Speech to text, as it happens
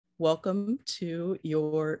welcome to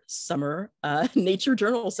your summer nature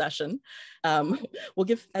journal session.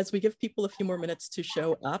 As we give people a few more minutes to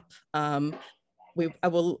show up, we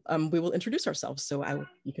will introduce ourselves. So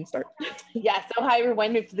you can start. Yeah. So hi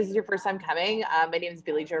everyone. If this is your first time coming, my name is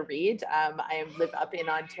Billie Reid. I live up in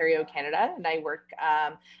Ontario, Canada, and I work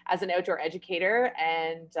as an outdoor educator.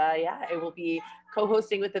 And yeah, I will be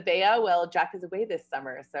co-hosting with Yvea while Jack is away this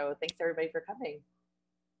summer. So thanks everybody for coming.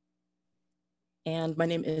 And my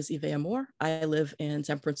name is Yvea Moore. I live in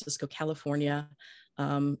San Francisco, California,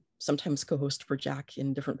 sometimes co-host for Jack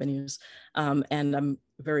in different venues. And I'm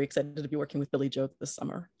very excited to be working with Billie Joe this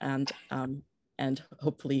summer and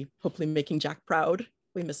hopefully making Jack proud.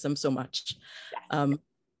 We miss him so much. Yes.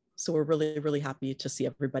 So we're really, really happy to see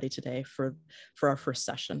everybody today for our first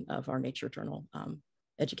session of our Nature Journal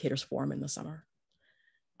Educators Forum in the summer.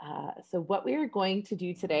 So what we are going to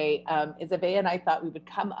do today is Yvea and I thought we would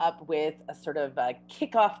come up with a sort of a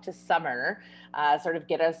kickoff to summer, sort of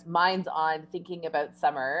get us minds on thinking about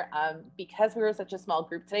summer. Because we were such a small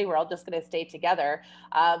group today, we're all just going to stay together.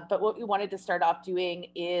 But what we wanted to start off doing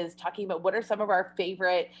is talking about what are some of our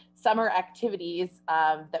favorite summer activities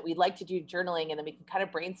that we like to do journaling, and then we can kind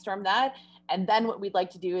of brainstorm that. And then what we'd like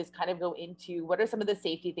to do is kind of go into what are some of the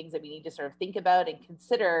safety things that we need to sort of think about and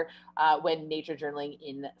consider when nature journaling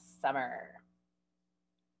in summer.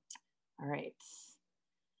 All right.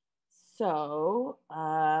 So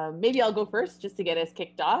maybe I'll go first just to get us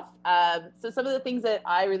kicked off. So some of the things that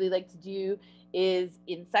I really like to do is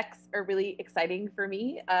insects are really exciting for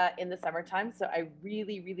me in the summertime. So I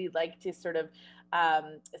really, really like to sort of,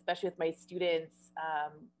 especially with my students,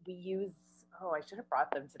 we use, oh, I should have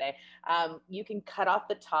brought them today. You can cut off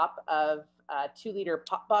the top of a 2-liter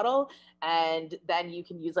pop bottle, and then you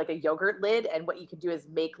can use like a yogurt lid. And what you can do is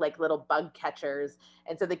make like little bug catchers.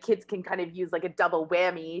 And so the kids can kind of use like a double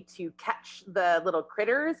whammy to catch the little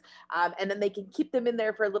critters. And then they can keep them in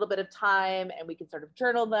there for a little bit of time, and we can sort of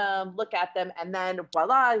journal them, look at them, and then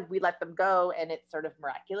voila, we let them go, and it's sort of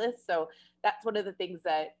miraculous. So that's one of the things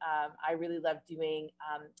that I really love doing.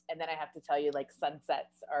 And then I have to tell you, like,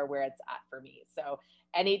 sunsets are where it's at for me. So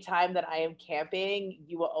anytime that I am camping,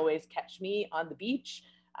 you will always catch me on the beach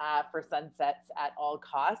for sunsets at all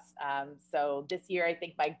costs. So this year, I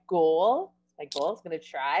think my goal is going to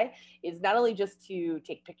try is not only just to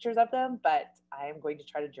take pictures of them, but I am going to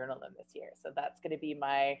try to journal them this year. So that's going to be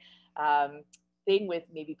my thing with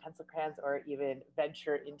maybe pencil crayons, or even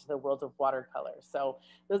venture into the world of watercolor. So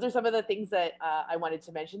those are some of the things that I wanted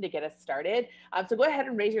to mention to get us started. So go ahead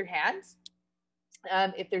and raise your hand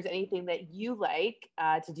if there's anything that you like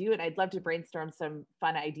to do, and I'd love to brainstorm some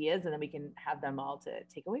fun ideas, and then we can have them all to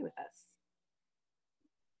take away with us.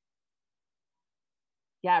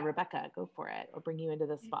 Yeah, Rebecca, go for it. I'll bring you into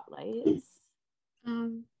the spotlight.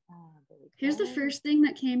 Here's the first thing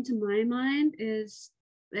that came to my mind is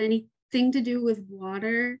anything to do with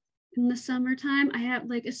water in the summertime. I have,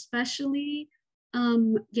 like, especially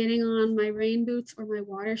getting on my rain boots or my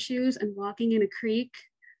water shoes and walking in a creek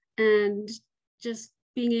and just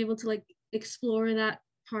being able to like explore that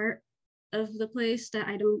part of the place that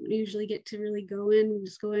I don't usually get to really go in.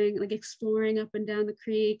 Just going, like, exploring up and down the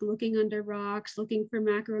creek, looking under rocks, looking for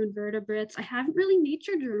macroinvertebrates. I haven't really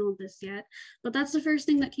nature journaled this yet, but that's the first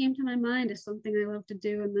thing that came to my mind is something I love to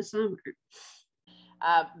do in the summer.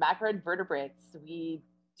 Macroinvertebrates, we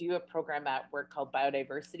do a program at work called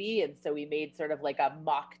biodiversity, and so we made sort of like a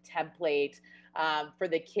mock template for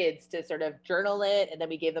the kids to sort of journal it, and then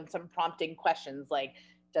we gave them some prompting questions like,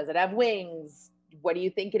 does it have wings? What do you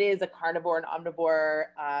think it is? A carnivore, an omnivore,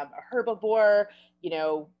 a herbivore? You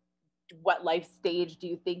know, what life stage do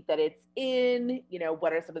you think that it's in? You know,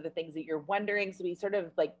 what are some of the things that you're wondering? So we sort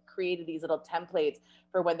of like created these little templates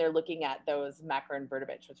for when they're looking at those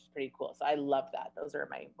macroinvertebrates, which is pretty cool. So I love that. Those are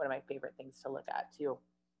one of my favorite things to look at too.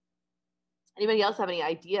 Anybody else have any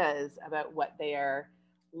ideas about what they are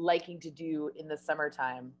liking to do in the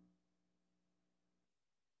summertime?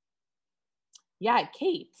 Yeah,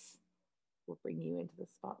 Kate, we'll bring you into the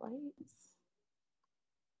spotlight.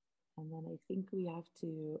 And then I think we have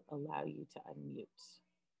to allow you to unmute.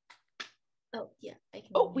 Oh, yeah. I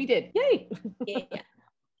can unmute. We did. Yay.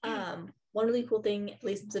 Yeah. One really cool thing, at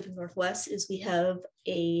least in Pacific Northwest, is we have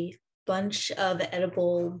a bunch of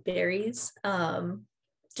edible berries,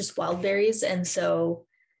 just wild berries. And so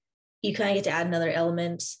you kind of get to add another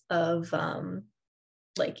element of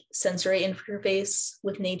like sensory interface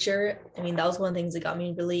with nature. I mean, that was one of the things that got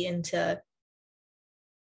me really into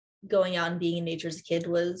going out and being in nature as a kid,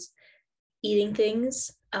 was eating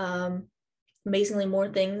things, amazingly more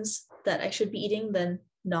things that I should be eating than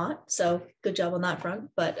not. So good job on that front.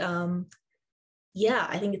 But yeah,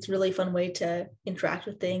 I think it's a really fun way to interact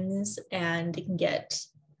with things, and it can get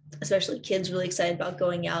especially kids really excited about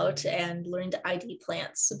going out and learning to ID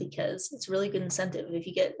plants, because it's a really good incentive if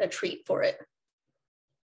you get a treat for it.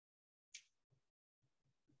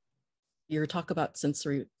 Your talk about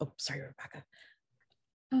sensory, oh, sorry, Rebecca.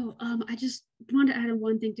 Oh, I just wanted to add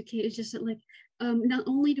one thing to Kate. It's just that, like, not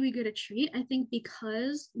only do we get a treat, I think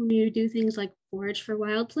because when you do things like forage for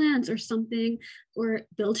wild plants or something, or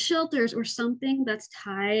build shelters or something that's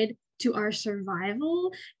tied to our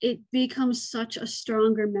survival, it becomes such a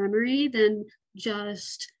stronger memory than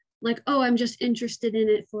just like, oh, I'm just interested in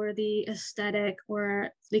it for the aesthetic, or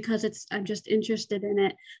because I'm just interested in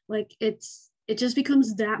it. Like, it just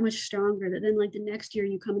becomes that much stronger that then, like, the next year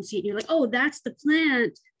you come and see it and you're like, oh, that's the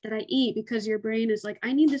plant that I eat, because your brain is like,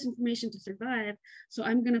 I need this information to survive, so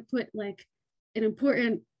I'm going to put like an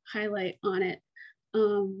important highlight on it.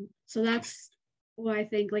 So that's why I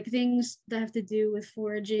think, like, things that have to do with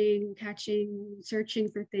foraging, catching, searching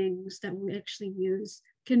for things that we actually use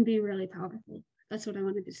can be really powerful. That's what I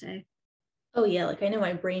wanted to say. Oh yeah, like I know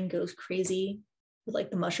my brain goes crazy with like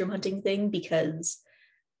the mushroom hunting thing, because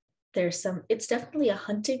it's definitely a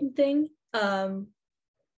hunting thing.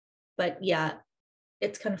 But yeah,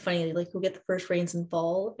 it's kind of funny, like we'll get the first rains in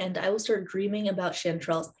fall and I will start dreaming about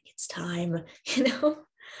chanterelles, like it's time, you know.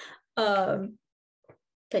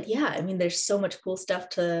 But yeah, I mean, there's so much cool stuff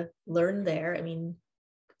to learn there. I mean,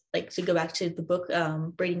 like to go back to the book,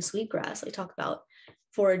 Braiding Sweetgrass, I talk about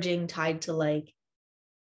foraging tied to like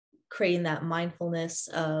creating that mindfulness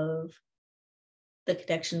of the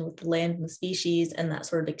connection with the land and the species, and that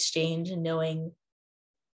sort of exchange, and knowing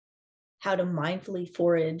how to mindfully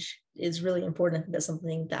forage is really important. I think that's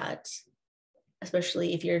something that,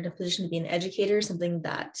 especially if you're in a position to be an educator, something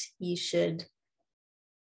that you should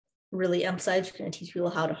really emphasize. You're going to teach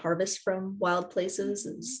people how to harvest from wild places,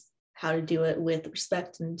 is how to do it with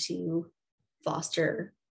respect and to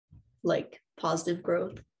foster like positive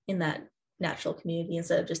growth in that natural community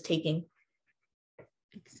instead of just taking.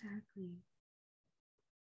 Exactly.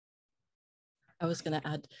 I was going to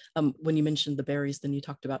add, when you mentioned the berries, then you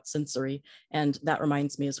talked about sensory, and that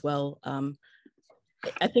reminds me as well.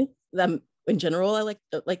 I think in general, I like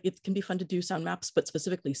it can be fun to do sound maps, but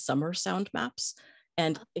specifically summer sound maps,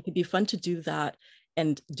 and it could be fun to do that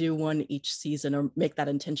and do one each season, or make that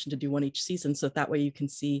intention to do one each season, so that way you can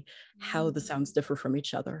see how the sounds differ from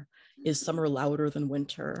each other. Is summer louder than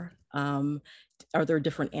winter? Are there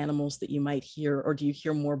different animals that you might hear, or do you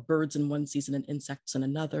hear more birds in one season and insects in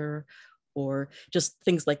another? Or just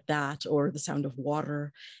things like that, or the sound of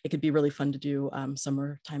water. It could be really fun to do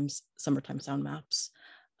summertime sound maps.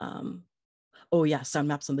 Oh yeah, sound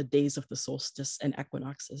maps on the days of the solstice and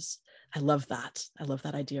equinoxes. I love that. I love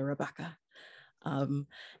that idea, Rebecca. And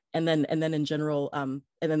then in general, and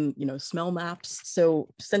then, you know, smell maps.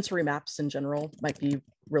 So sensory maps in general might be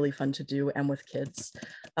really fun to do, and with kids.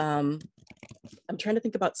 I'm trying to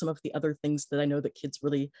think about some of the other things that I know that kids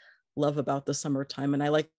really love about the summertime. And I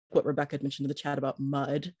like what Rebecca had mentioned in the chat about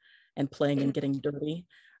mud and playing and getting dirty.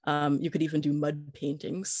 You could even do mud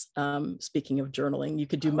paintings. Speaking of journaling, you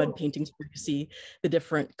could do mud paintings where you see the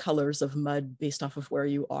different colors of mud based off of where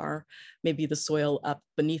you are. Maybe the soil up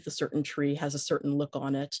beneath a certain tree has a certain look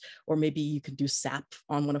on it, or maybe you could do sap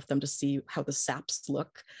on one of them to see how the saps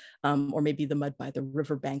look. Or maybe the mud by the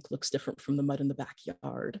riverbank looks different from the mud in the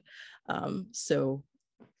backyard. So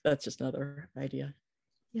that's just another idea.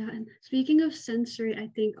 Yeah, and speaking of sensory, I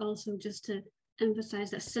think also just to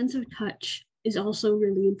emphasize that sense of touch is also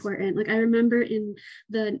really important. Like, I remember in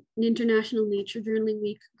the International Nature Journaling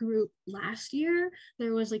Week group last year,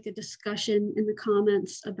 there was like a discussion in the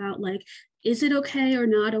comments about like, is it okay or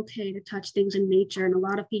not okay to touch things in nature? And a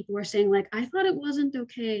lot of people were saying like, I thought it wasn't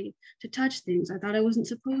okay to touch things. I thought I wasn't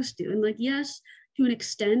supposed to. And like, yes, to an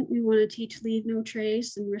extent, we want to teach leave no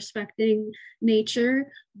trace and respecting nature,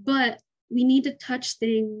 but we need to touch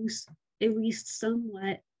things at least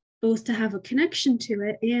somewhat, both to have a connection to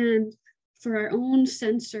it and for our own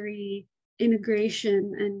sensory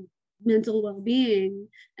integration and mental well-being.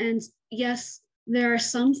 And yes, there are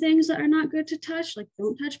some things that are not good to touch, like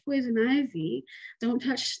don't touch poison ivy, don't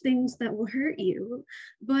touch things that will hurt you.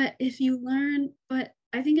 But if you learn, but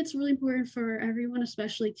I think it's really important for everyone,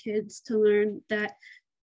 especially kids, to learn that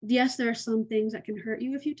yes, there are some things that can hurt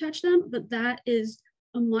you if you touch them, but that is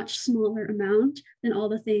a much smaller amount than all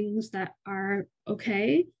the things that are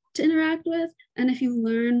okay to interact with. And if you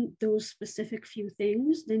learn those specific few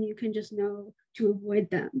things, then you can just know to avoid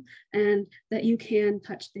them, and that you can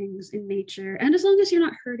touch things in nature. And as long as you're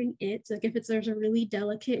not hurting it, like if there's a really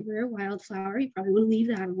delicate rare wildflower, you probably want to leave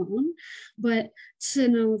that alone. But to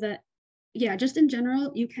know that yeah, just in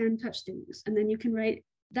general, you can touch things, and then you can write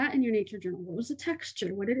that in your nature journal. What was the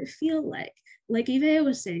texture? What did it feel like? Like Yvea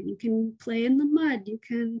was saying, you can play in the mud. You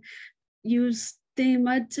can use the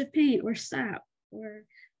mud to paint or sap or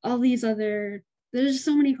all these other, there's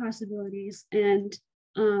so many possibilities. And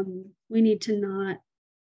we need to know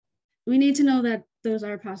that those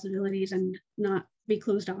are possibilities and not be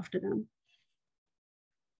closed off to them.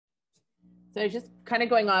 So just kind of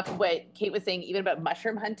going off of what Kate was saying, even about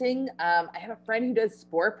mushroom hunting, I have a friend who does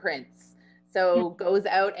spore prints. So goes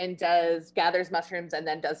out and gathers mushrooms and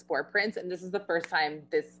then does spore prints. And this is the first time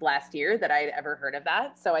this last year that I'd ever heard of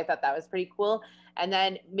that. So I thought that was pretty cool. And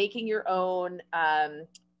then making your own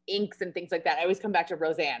inks and things like that. I always come back to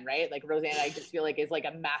Roseanne, right? Like Roseanne, I just feel like is like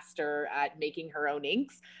a master at making her own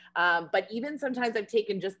inks. But even sometimes I've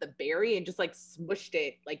taken just the berry and just like smushed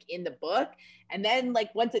it like in the book. And then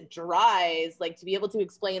like once it dries, like to be able to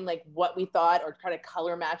explain like what we thought or try to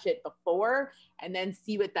color match it before, and then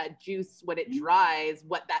see what that juice, when it dries,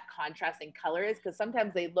 what that contrasting color is. Because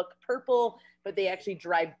sometimes they look purple, but they actually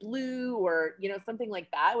dry blue or, you know, something like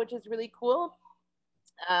that, which is really cool.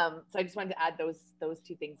 So I just wanted to add those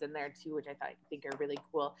two things in there too, which I think are really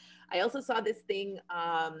cool. I also saw this thing.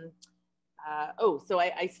 So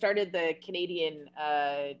I started the Canadian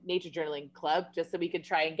Nature Journaling Club just so we could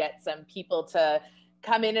try and get some people to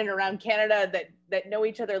come in and around Canada that know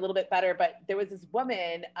each other a little bit better. But there was this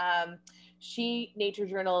woman, she nature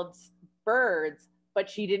journaled birds, but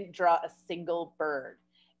she didn't draw a single bird.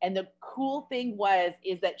 And the cool thing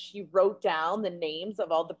is that she wrote down the names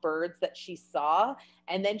of all the birds that she saw.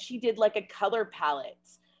 And then she did like a color palette,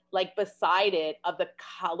 like beside it of the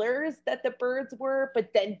colors that the birds were, but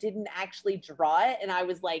then didn't actually draw it. And I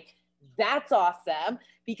was like, that's awesome.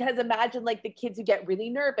 Because imagine like the kids who get really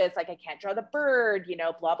nervous, like I can't draw the bird, you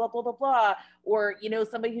know, blah, blah, blah, blah, blah. Or, you know,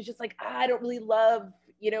 somebody who's just like, I don't really love,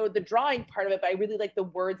 you know, the drawing part of it, but I really like the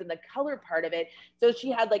words and the color part of it. So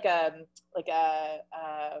she had like a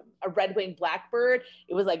red-winged blackbird.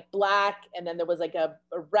 It was like black, and then there was like a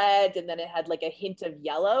red, and then it had like a hint of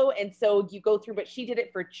yellow. And so you go through, but she did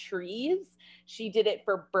it for trees. She did it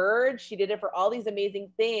for birds. She did it for all these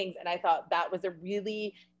amazing things. And I thought that was a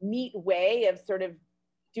really neat way of sort of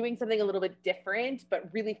doing something a little bit different, but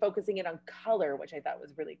really focusing it on color, which I thought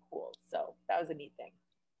was really cool. So that was a neat thing.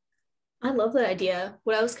 I love that idea.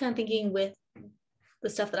 What I was kind of thinking with the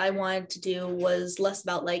stuff that I wanted to do was less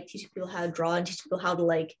about like teaching people how to draw and teach people how to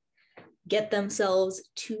like get themselves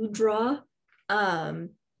to draw.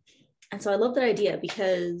 And so I love that idea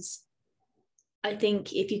because I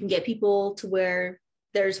think if you can get people to where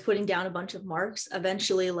there's putting down a bunch of marks,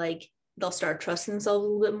 eventually like they'll start trusting themselves a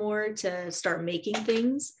little bit more to start making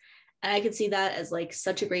things. And I could see that as like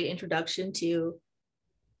such a great introduction to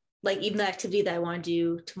like even the activity that I want to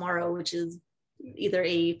do tomorrow, which is either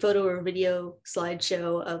a photo or video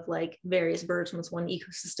slideshow of like various birds from this one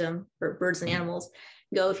ecosystem or birds and animals.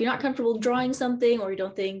 Go, if you're not comfortable drawing something or you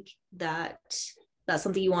don't think that that's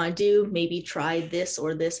something you want to do, maybe try this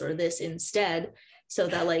or this or this instead, so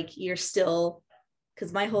that like you're still,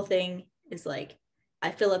 because my whole thing is like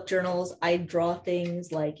I fill up journals, I draw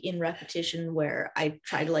things like in repetition where I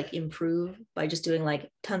try to like improve by just doing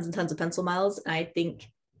like tons and tons of pencil miles. And I think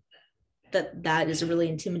that is a really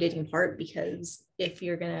intimidating part, because if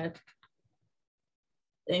you're gonna,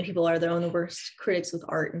 and people are their own worst critics with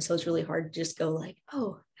art, and so it's really hard to just go like,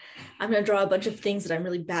 oh, I'm gonna draw a bunch of things that I'm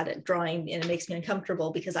really bad at drawing, and it makes me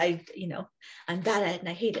uncomfortable because I'm bad at it and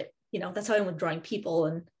I hate it. You know, that's how I am with drawing people,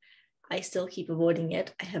 and I still keep avoiding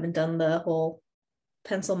it. I haven't done the whole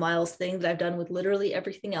pencil miles thing that I've done with literally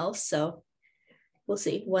everything else, so we'll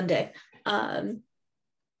see one day. But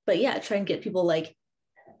yeah, try and get people like,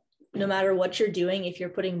 no matter what you're doing, if you're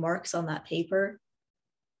putting marks on that paper,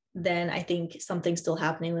 then I think something's still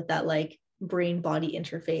happening with that like brain body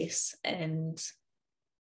interface. And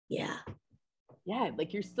yeah,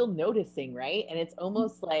 like you're still noticing, right? And it's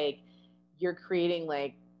almost like you're creating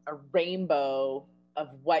like a rainbow of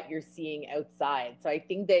what you're seeing outside. So I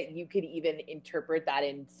think that you could even interpret that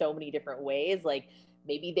in so many different ways. Like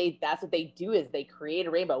maybe that's what they do, is they create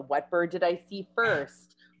a rainbow. What bird did I see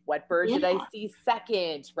first? What bird did I see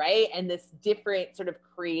second, right? And this different sort of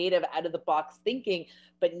creative out of the box thinking.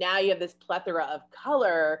 But now you have this plethora of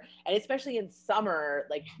color, and especially in summer,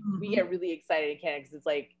 like we get really excited in Canada because it's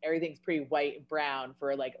like everything's pretty white and brown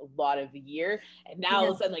for like a lot of the year. And now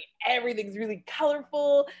all of a sudden, like everything's really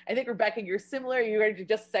colorful. I think Rebecca, you're similar. You're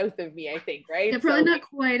just south of me, I think, right? Yeah, probably not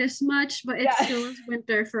quite as much, but it still is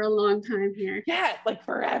winter for a long time here. Yeah, like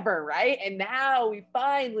forever, right? And now we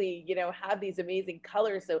finally, have these amazing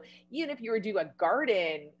colors. So even if you were to do a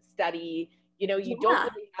garden study, You know, you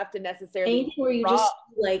don't really have to necessarily anything where you draw. just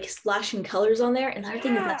like splashing colors on there. And I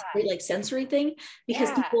think that's a great like sensory thing,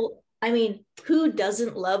 because people, I mean, who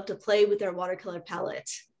doesn't love to play with their watercolor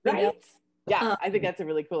palette? Right? Yeah, I think that's a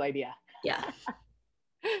really cool idea. Yeah.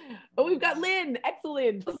 Oh, we've got Lynn.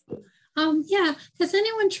 Excellent. Yeah, has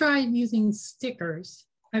anyone tried using stickers?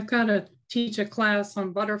 I've got to teach a class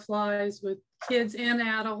on butterflies with kids and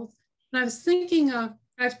adults. And I was thinking of,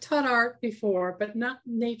 I've taught art before, but not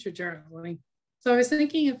nature journaling. So I was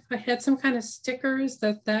thinking if I had some kind of stickers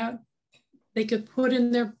that they could put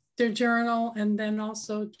in their journal and then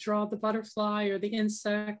also draw the butterfly or the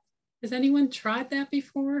insect. Has anyone tried that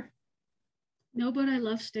before? No, but I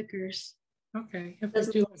love stickers. Okay, if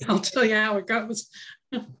I do, I'll tell you how it goes.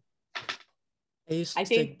 I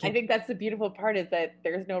think that's the beautiful part, is that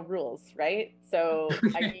there's no rules, right? So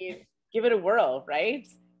I mean, give it a whirl, right?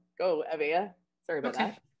 Go, Yvea. Sorry about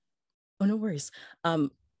that. Oh, no worries. I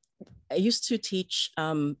used to teach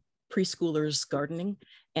preschoolers gardening.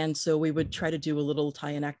 And so we would try to do a little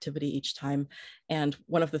tie-in activity each time. And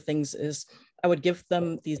one of the things is I would give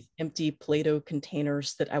them these empty Play-Doh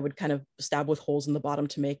containers that I would kind of stab with holes in the bottom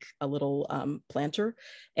to make a little planter.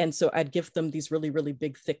 And so I'd give them these really, really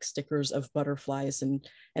big, thick stickers of butterflies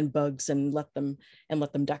and bugs and let them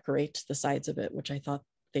decorate the sides of it, which I thought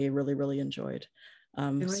they really, really enjoyed.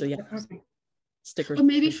 So yeah. Stickers. Or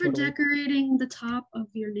maybe for decorating the top of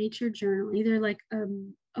your nature journal, either like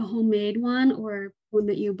a homemade one or one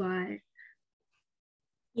that you buy.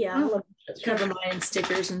 Yeah, I love to cover mine in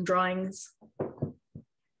stickers and drawings.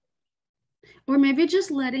 Or maybe just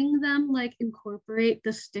letting them like incorporate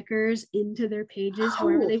the stickers into their pages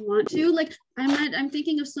wherever they want to. Like I'm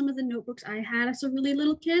thinking of some of the notebooks I had as a really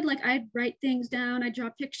little kid. Like I'd write things down, I'd draw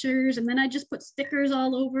pictures, and then I'd just put stickers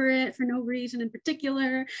all over it for no reason in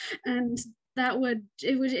particular. And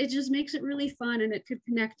it just makes it really fun, and it could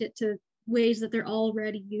connect it to ways that they're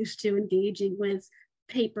already used to engaging with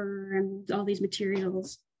paper and all these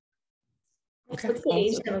materials. Okay. What's the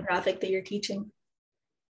age demographic that you're teaching?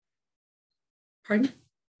 Pardon?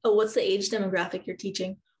 Oh, what's the age demographic you're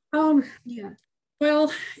teaching? Yeah.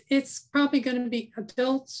 Well, it's probably going to be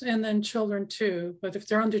adults and then children too. But if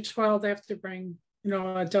they're under 12, they have to bring, an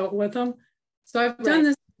adult with them. So I've done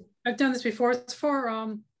this. I've done this before. It's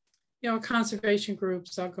for conservation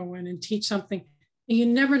groups. I'll go in and teach something. And you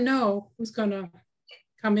never know who's going to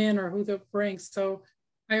come in or who they'll bring. So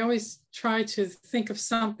I always try to think of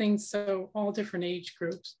something so all different age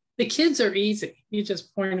groups. The kids are easy. You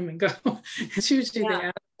just point them and go. It's usually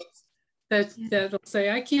the adults that'll say,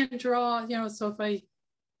 I can't draw, so if I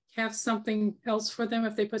have something else for them,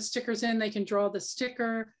 if they put stickers in, they can draw the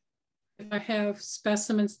sticker. If I have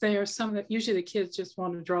specimens there, usually the kids just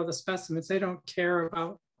want to draw the specimens. They don't care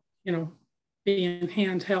about, being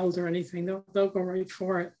handheld or anything. They'll go right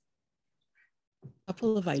for it. A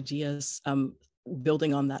couple of ideas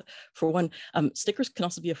building on that. For one, stickers can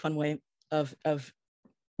also be a fun way of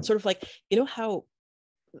sort of like, how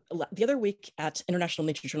the other week at International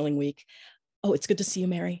Nature Journaling Week, oh, it's good to see you,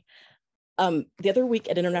 Mary. The other week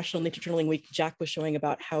at International Nature Journaling Week, Jack was showing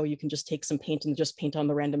about how you can just take some paint and just paint on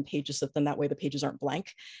the random pages, so then that way the pages aren't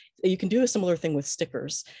blank. You can do a similar thing with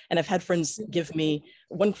stickers. And I've had friends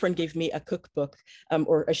one friend gave me a cookbook,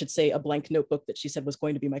 or I should say a blank notebook that she said was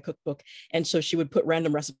going to be my cookbook. And so she would put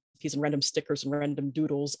random recipes and random stickers and random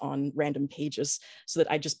doodles on random pages, so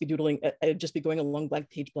that I'd just be doodling, I'd just be going along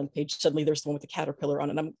blank page. Suddenly there's the one with the caterpillar on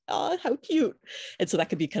it, and I'm, oh, how cute. And so that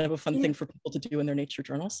could be kind of a fun thing for people to do in their nature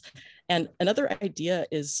journals. And another idea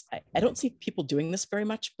is, I don't see people doing this very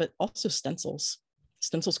much, but also stencils.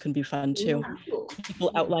 Stencils can be fun too.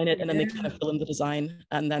 People outline it and then they kind of fill in the design.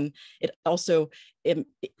 And then it also,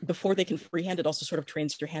 before they can freehand, it also sort of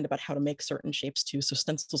trains your hand about how to make certain shapes too. So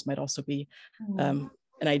stencils might also be an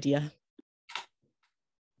idea.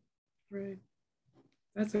 Right.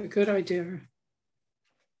 That's a good idea.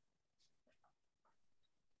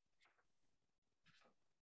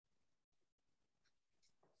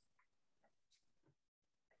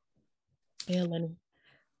 Yeah, Lenny.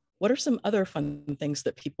 What are some other fun things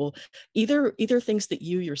that people, either things that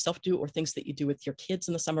you yourself do or things that you do with your kids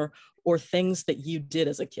in the summer, or things that you did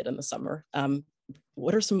as a kid in the summer?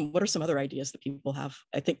 What are some other ideas that people have?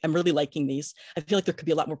 I think I'm really liking these. I feel like there could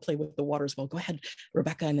be a lot more play with the water as well. Go ahead,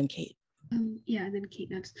 Rebecca, and then Kate. Yeah, and then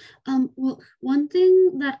Kate next. Well, one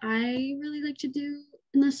thing that I really like to do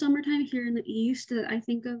in the summertime here in the East that I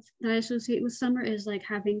think of, that I associate with summer, is like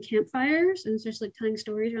having campfires, and it's just like telling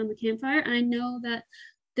stories around the campfire. And I know that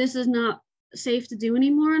this is not safe to do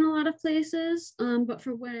anymore in a lot of places, but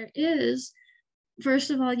for where it is, first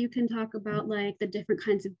of all, you can talk about like the different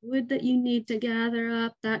kinds of wood that you need to gather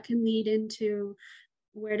up. That can lead into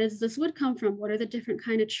where does this wood come from? What are the different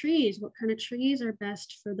kind of trees? What kind of trees are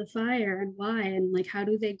best for the fire and why? And like, how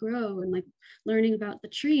do they grow? And like learning about the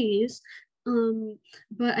trees.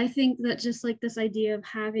 But I think that just like this idea of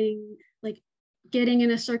having like getting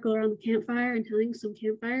in a circle around the campfire and telling some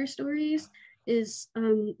campfire stories is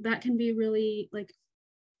that can be really like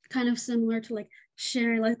kind of similar to like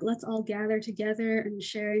share, like let's all gather together and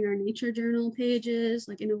sharing our nature journal pages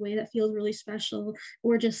like in a way that feels really special,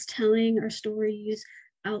 or just telling our stories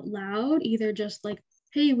out loud, either just like,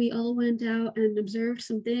 hey, we all went out and observed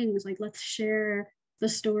some things, like let's share the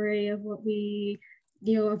story of what we,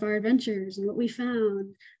 you know, of our adventures and what we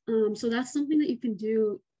found. So that's something that you can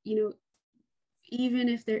do, you know, even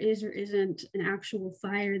if there is or isn't an actual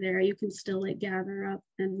fire there, you can still like gather up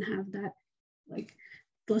and have that like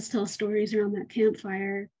let's tell stories around that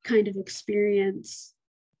campfire kind of experience.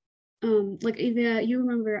 Like Yvea, you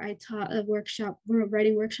remember I taught a workshop, a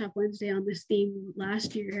writing workshop Wednesday on this theme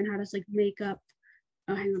last year and how to like make up,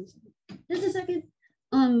 oh hang on just a second.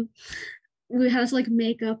 We had to like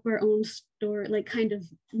make up our own story, like kind of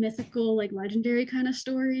mythical, like legendary kind of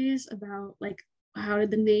stories about like how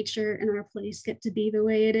did the nature in our place get to be the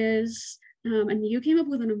way it is. And you came up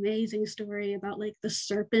with an amazing story about like the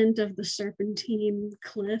serpent of the serpentine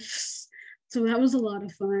cliffs. So that was a lot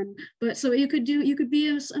of fun. But so you could be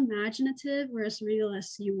as imaginative or as real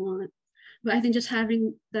as you want. But I think just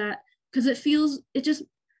having that, because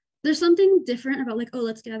there's something different about like, oh,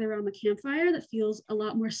 let's gather around the campfire that feels a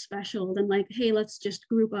lot more special than like, hey, let's just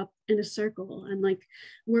group up in a circle and like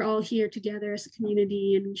we're all here together as a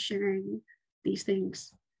community and sharing these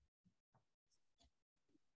things.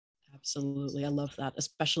 Absolutely. I love that,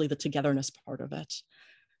 especially the togetherness part of it.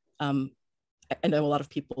 I know a lot of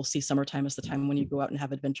people see summertime as the time when you go out and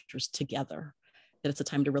have adventures together, that it's a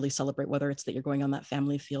time to really celebrate, whether it's that you're going on that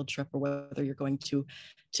family field trip or whether you're going to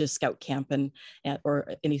scout camp and or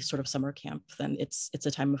any sort of summer camp, then it's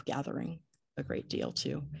a time of gathering a great deal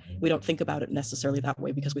too. We don't think about it necessarily that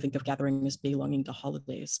way because we think of gathering as belonging to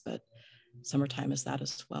holidays, but summertime is that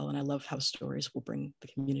as well. And I love how stories will bring the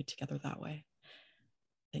community together that way.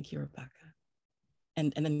 Thank you, Rebecca.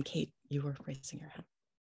 And then Kate, you were raising your hand.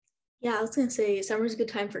 Yeah, I was going to say summer's a good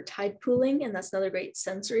time for tide pooling, and that's another great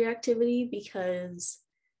sensory activity because,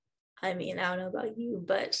 I mean, I don't know about you,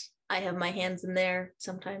 but I have my hands in there,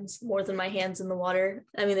 sometimes more than my hands in the water.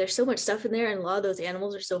 I mean, there's so much stuff in there, and a lot of those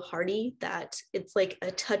animals are so hardy that it's like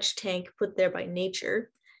a touch tank put there by nature.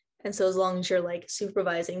 And so as long as you're like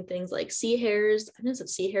supervising things like sea hares, I know that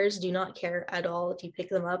sea hares do not care at all if you pick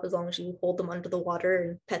them up, as long as you hold them under the water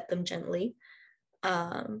and pet them gently.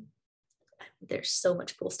 There's so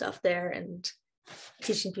much cool stuff there, and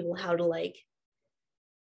teaching people how to like,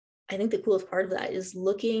 I think the coolest part of that is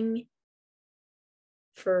looking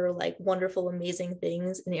for like wonderful, amazing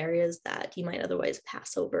things in areas that you might otherwise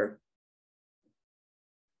pass over.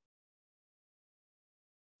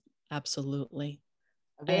 Absolutely.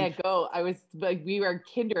 Yeah, go. I was like, we were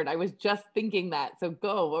kindred. I was just thinking that. So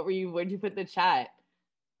go. What did you put in the chat?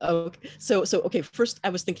 Okay, so okay. First, I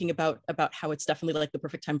was thinking about how it's definitely like the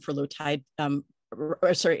perfect time for low tide.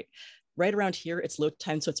 Right around here, it's low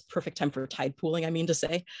tide, so it's perfect time for tide pooling. I mean to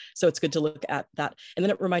say, so it's good to look at that. And then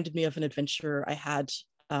it reminded me of an adventure I had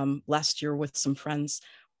last year with some friends,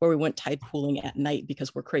 where we went tide pooling at night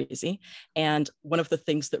because we're crazy. And one of the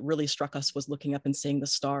things that really struck us was looking up and seeing the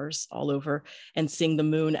stars all over and seeing the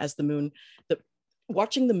moon as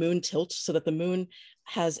watching the moon tilt so that the moon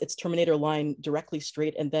has its terminator line directly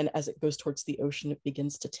straight. And then as it goes towards the ocean, it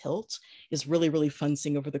begins to tilt is really, really fun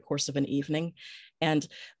seeing over the course of an evening. And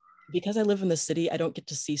because I live in the city, I don't get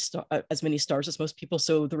to see as many stars as most people.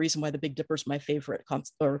 So the reason why the Big Dipper is my favorite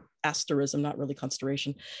asterism, not really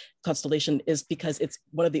constellation, is because it's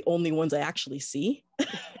one of the only ones I actually see.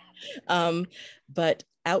 But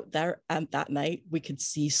out there that night, we could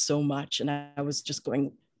see so much. And I was just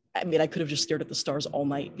going, I mean, I could have just stared at the stars all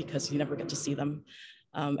night because you never get to see them.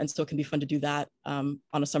 And so it can be fun to do that on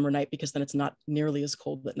a summer night because then it's not nearly as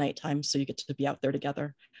cold at nighttime. So you get to be out there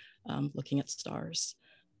together looking at stars.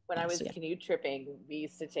 When I was canoe tripping,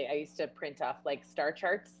 I used to print off like star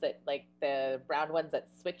charts that like the round ones that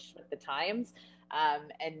switch with the times,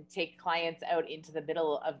 and take clients out into the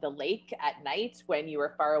middle of the lake at night when you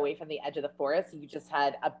were far away from the edge of the forest. You just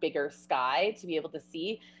had a bigger sky to be able to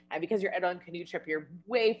see. And because you're out on canoe trip, you're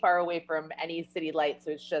way far away from any city light.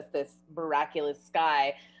 So it's just this miraculous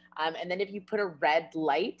sky. And then if you put a red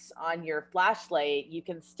light on your flashlight, you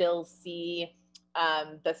can still see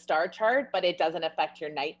the star chart, but it doesn't affect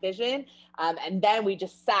your night vision. And then we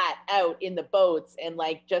just sat out in the boats and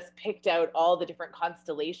like just picked out all the different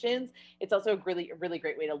constellations. It's also a really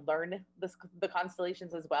great way to learn the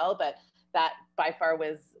constellations as well. But that by far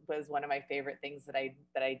was one of my favorite things that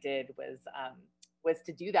I did was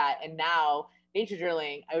to do that. And now nature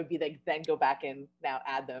journaling, I would be like, then go back and now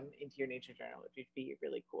add them into your nature journal, which would be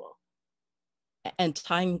really cool. And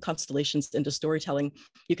tying constellations into storytelling,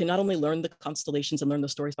 you can not only learn the constellations and learn the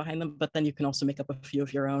stories behind them, but then you can also make up a few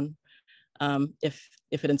of your own, if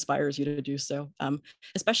it inspires you to do so.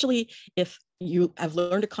 Especially if you have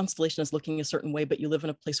learned a constellation as looking a certain way, but you live in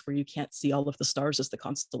a place where you can't see all of the stars as the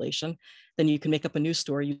constellation, then you can make up a new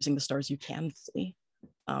story using the stars you can see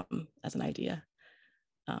as an idea.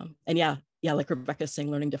 And yeah, like Rebecca is saying,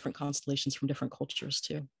 learning different constellations from different cultures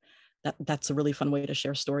too. That's a really fun way to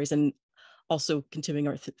share stories. And also continuing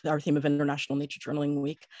our theme of International Nature Journaling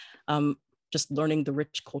Week, just learning the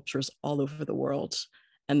rich cultures all over the world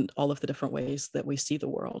and all of the different ways that we see the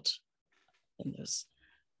world in those.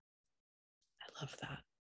 I love that.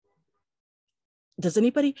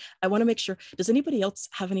 I want to make sure, does anybody else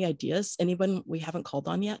have any ideas? Anyone we haven't called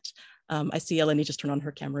on yet? I see Eleni just turned on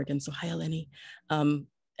her camera again, so hi Eleni.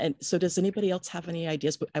 And so does anybody else have any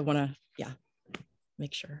ideas? But I want to,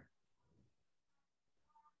 make sure.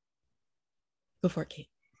 Go for it, Kate.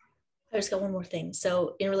 I just got one more thing.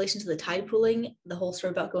 So in relation to the tide pooling, the whole story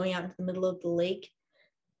about going out into the middle of the lake,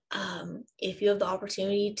 if you have the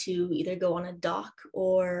opportunity to either go on a dock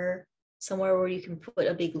or somewhere where you can put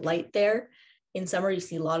a big light there, in summer you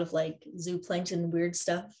see a lot of like zooplankton, weird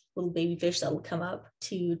stuff, little baby fish that will come up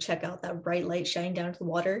to check out that bright light shining down to the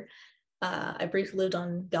water. I briefly lived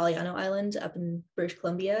on Galiano Island up in British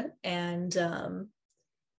Columbia, and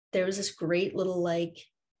there was this great little like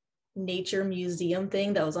nature museum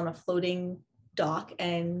thing that was on a floating dock,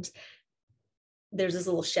 and there's this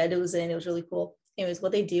little shed it was in. It was really cool. Anyways,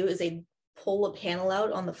 what they do is they pull a panel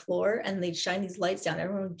out on the floor and they'd shine these lights down.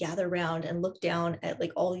 Everyone would gather around and look down at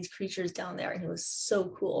like all these creatures down there, and it was so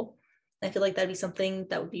cool. I feel like that'd be something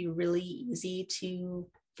that would be really easy to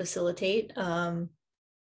facilitate, and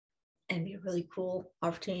be a really cool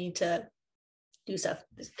opportunity to do stuff.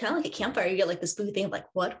 It's kind of like a campfire. You get like this spooky thing of like,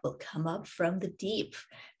 what will come up from the deep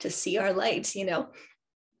to see our lights, you know?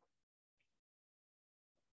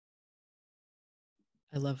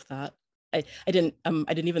 I love that. I didn't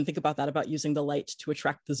even think about that, about using the light to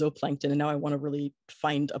attract the zooplankton, and now I want to really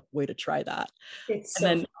find a way to try that. It's so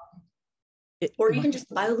fun. Or even just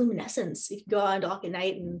bioluminescence. You can go on a dock at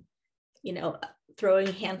night and, you know,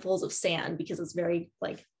 throwing handfuls of sand, because it's very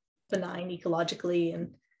like benign ecologically,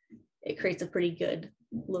 and it creates a pretty good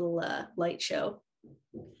little light show.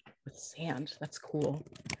 With sand, that's cool.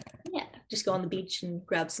 Yeah, just go on the beach and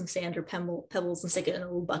grab some sand or pebbles and stick it in a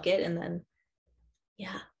little bucket, and then,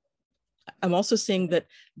 yeah. I'm also seeing that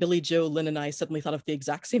Billie, Joe, Lynn, and I suddenly thought of the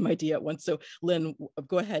exact same idea at once. So Lynn,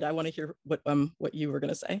 go ahead. I want to hear what you were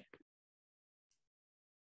going to say.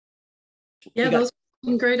 Yeah, those are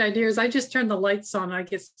some great ideas. I just turned the lights on. I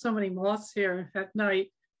get so many moths here at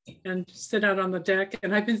night and sit out on the deck,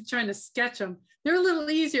 and I've been trying to sketch them. They're a little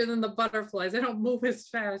easier than the butterflies. They don't move as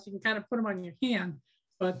fast. You can kind of put them on your hand.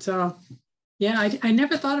 But yeah, I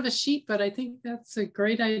never thought of a sheet, but I think that's a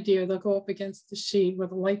great idea. They'll go up against the sheet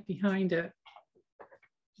with a light behind it.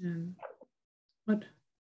 And what?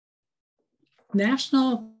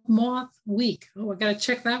 National Moth Week. Oh, I got to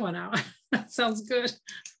check that one out. That sounds good.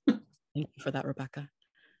 Thank you for that, Rebecca.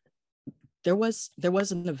 There was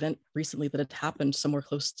an event recently that had happened somewhere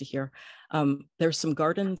close to here. There's some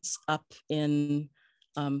gardens up in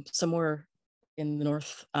somewhere in the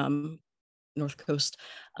north coast,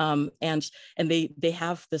 and they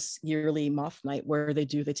have this yearly moth night where they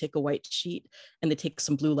take a white sheet and they take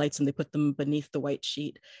some blue lights and they put them beneath the white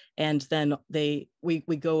sheet, and then we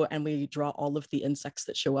go and we draw all of the insects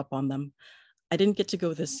that show up on them. I didn't get to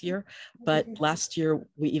go this year, but last year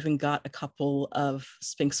we even got a couple of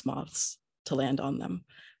sphinx moths to land on them,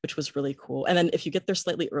 which was really cool. And then if you get there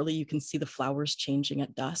slightly early, you can see the flowers changing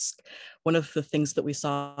at dusk. One of the things that we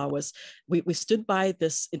saw was we stood by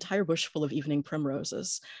this entire bush full of evening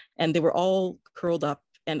primroses, and they were all curled up.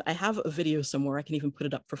 And I have a video somewhere, I can even put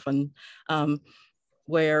it up for fun,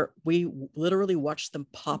 where we literally watched them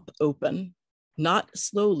pop open, not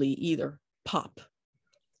slowly either, pop,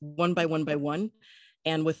 one by one by one.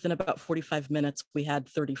 And within about 45 minutes, we had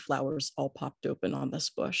 30 flowers all popped open on this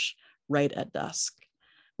bush right at dusk.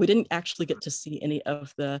 We didn't actually get to see any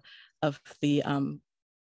of the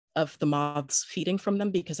moths feeding from them,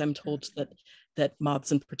 because I'm told that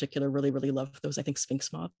moths in particular really love those, I think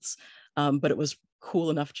sphinx moths. But it was cool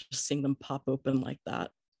enough just seeing them pop open like that.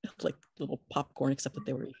 like little popcorn, except that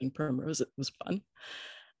they were eating primrose. It was fun.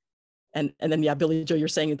 And then, yeah, Billie Joe, you're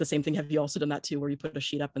saying the same thing. Have you also done that too, where you put a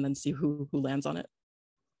sheet up and then see who lands on it?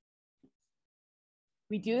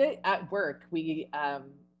 We do it at work. We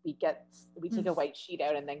take a white sheet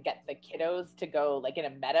out and then get the kiddos to go like in a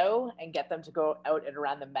meadow and get them to go out and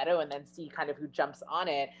around the meadow and then see kind of who jumps on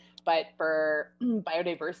it. But for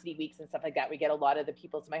biodiversity weeks and stuff like that, we get a lot of the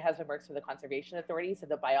people. So my husband works for the Conservation Authority. So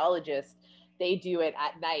the biologists, they do it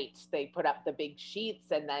at night. They put up the big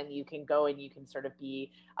sheets and then you can go and you can sort of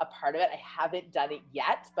be a part of it. I haven't done it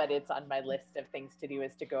yet, but it's on my list of things to do,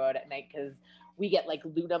 is to go out at night, because we get like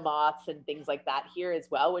Luna moths and things like that here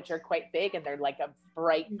as well, which are quite big, and they're like a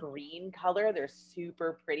bright green color. They're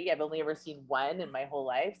super pretty. I've only ever seen one in my whole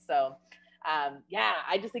life. So yeah,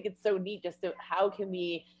 I just think it's so neat. Just to, how can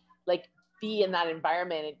we like be in that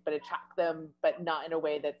environment but attract them, but not in a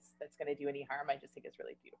way that's going to do any harm. I just think it's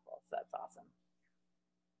really beautiful. So that's awesome.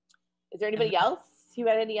 Is there anybody else who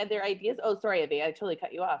had any other ideas? Oh, sorry, Yvea, I totally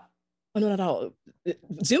cut you off. Oh, no, not at all.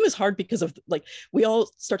 Zoom is hard because of like, we all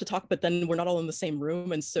start to talk, but then we're not all in the same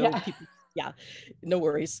room. And so people, yeah, no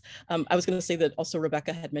worries. I was going to say that also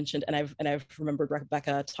Rebecca had mentioned, and I've remembered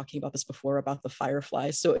Rebecca talking about this before, about the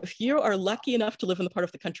fireflies. So if you are lucky enough to live in the part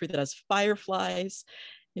of the country that has fireflies,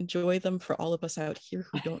 enjoy them. For all of us out here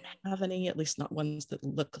who don't have any, at least not ones that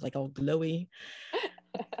look like all glowy.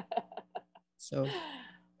 So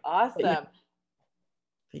awesome. But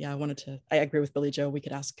yeah, I agree with Billie Joe. We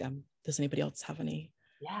could ask, does anybody else have any?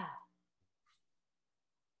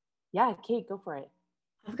 Yeah, Kate, go for it.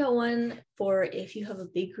 I've got one for if you have a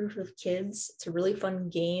big group of kids. It's a really fun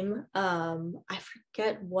game. I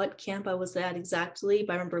forget what camp I was at exactly,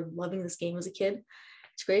 but I remember loving this game as a kid.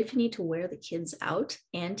 It's great if you need to wear the kids out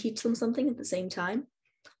and teach them something at the same time.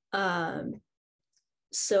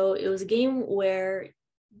 So it was a game where it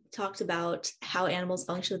talked about how animals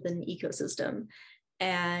function within an ecosystem.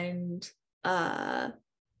 And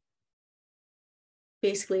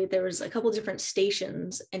basically there was a couple different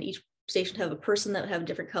stations, and each station would have a person that would have a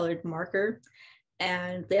different colored marker,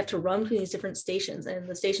 and they have to run between these different stations, and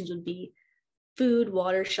the stations would be food,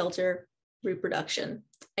 water, shelter, reproduction.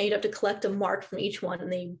 And you'd have to collect a mark from each one,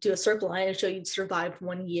 and they do a circle line and show you'd survived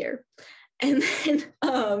 1 year. And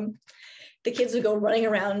then the kids would go running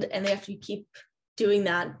around and they have to keep doing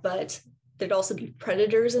that, but there'd also be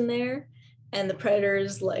predators in there, and the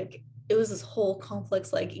predators, like, it was this whole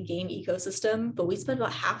complex like game ecosystem. But we spent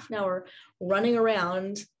about half an hour running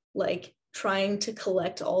around, like trying to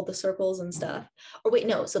collect all the circles and stuff. Or wait,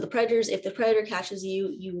 no, so the predators, if the predator catches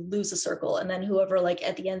you, you lose a circle, and then whoever like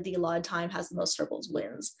at the end of the allotted time has the most circles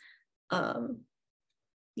wins.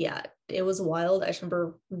 Yeah, it was wild. I just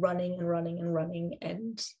remember running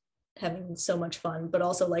and having so much fun, but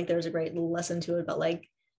also like there's a great lesson to it about like,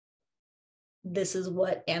 this is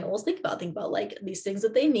what animals think about like these things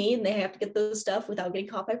that they need, and they have to get those stuff without getting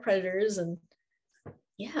caught by predators. And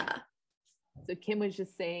yeah. So Kim was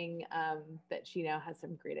just saying that she now has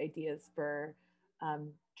some great ideas for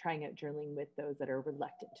trying out journaling with those that are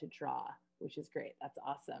reluctant to draw, which is great. That's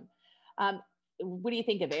awesome. What do you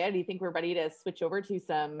think, Yvea? Do you think we're ready to switch over to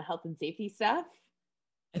some health and safety stuff?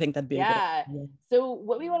 I think that'd be a good idea. So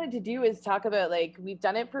what we wanted to do is talk about, like, we've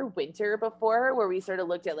done it for winter before, where we sort of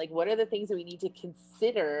looked at like, what are the things that we need to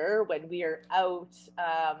consider when we are out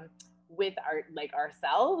with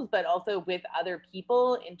ourselves, but also with other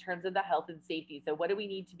people in terms of the health and safety. So what do we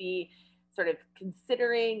need to be sort of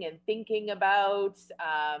considering and thinking about,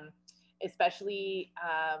 especially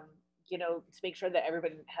to make sure that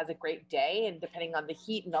everybody has a great day, and depending on the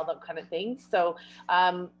heat and all that kind of things. So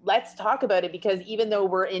let's talk about it, because even though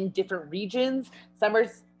we're in different regions,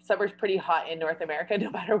 summer's pretty hot in North America, no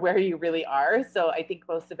matter where you really are. So I think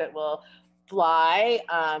most of it will fly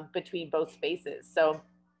between both spaces. So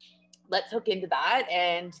let's hook into that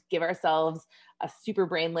and give ourselves a super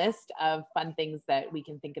brain list of fun things that we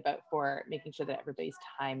can think about for making sure that everybody's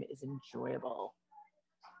time is enjoyable.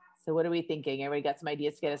 So what are we thinking? Everybody got some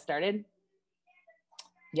ideas to get us started?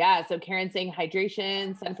 Yeah, so Karen's saying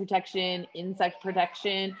hydration, sun protection, insect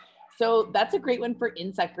protection. So that's a great one for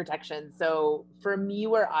insect protection. So for me,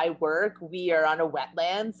 where I work, we are on a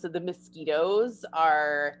wetland. So the mosquitoes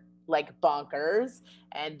are like bonkers,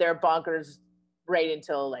 and they're bonkers right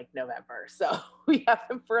until like November. So we have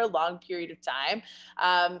them for a long period of time.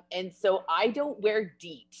 And so I don't wear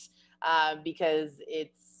DEET because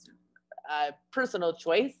it's a personal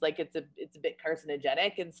choice. Like it's a bit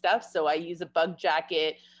carcinogenic and stuff. So I use a bug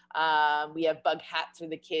jacket. We have bug hats for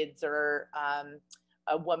the kids, or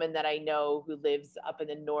a woman that I know who lives up in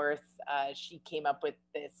the north. She came up with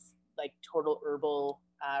this like total herbal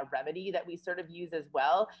remedy that we sort of use as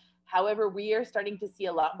well. However, we are starting to see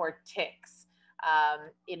a lot more ticks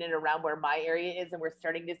in and around where my area is, and we're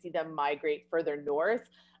starting to see them migrate further north.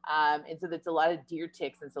 And so there's a lot of deer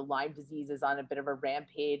ticks, and so Lyme disease is on a bit of a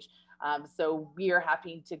rampage. So we are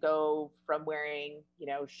having to go from wearing, you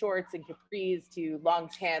know, shorts and capris to long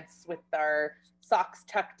pants with our socks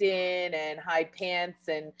tucked in and high pants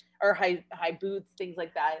and or high boots, things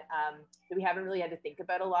like that, that we haven't really had to think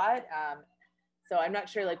about a lot. So I'm not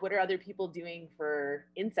sure, like, what are other people doing for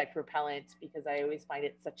insect repellent? Because I always find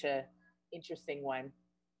it such a interesting one.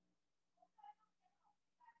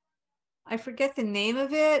 I forget the name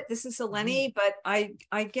of it. This is Eleni, but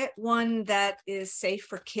I get one that is safe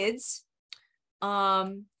for kids.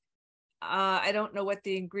 I don't know what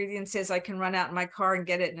the ingredients is. I can run out in my car and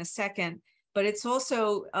get it in a second, but it's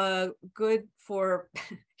also good for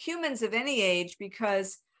humans of any age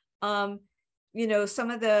because, you know,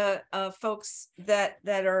 some of the folks that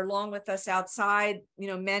are along with us outside, you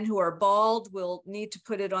know, men who are bald will need to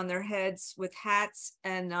put it on their heads with hats,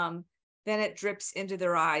 and then it drips into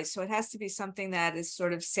their eyes. So it has to be something that is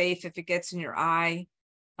sort of safe. If it gets in your eye,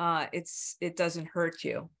 it doesn't hurt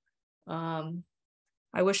you.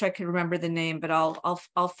 I wish I could remember the name, but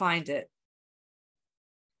I'll find it.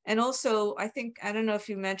 And also, I don't know if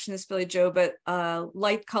you mentioned this, Billie Joe, but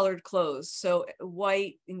light colored clothes. So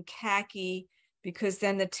white and khaki, because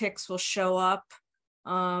then the ticks will show up.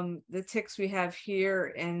 The ticks we have here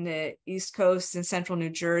in the East Coast and central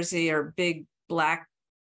New Jersey are big black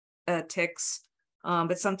ticks,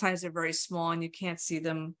 but sometimes they're very small and you can't see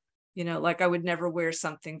them. You know, like I would never wear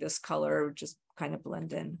something this color, it would just kind of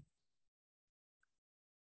blend in.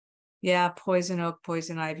 Yeah, poison oak,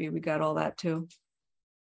 poison ivy, we got all that too.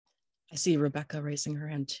 I see Rebecca raising her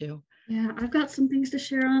hand too. Yeah, I've got some things to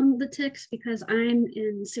share on the ticks because I'm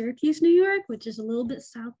in Syracuse, New York, which is a little bit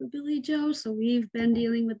south of Billie Joe. So we've been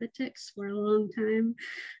dealing with the ticks for a long time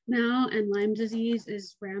now, and Lyme disease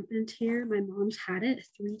is rampant here. My mom's had it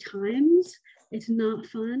 3 times. It's not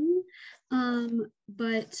fun,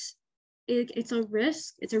 but it's a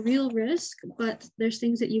risk. It's a real risk, but there's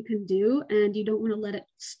things that you can do, and you don't want to let it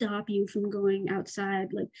stop you from going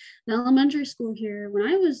outside. Like the elementary school here, when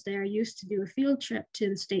I was there, I used to do a field trip to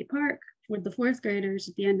the state park with the 4th graders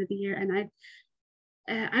at the end of the year. And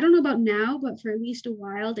I don't know about now, but for at least a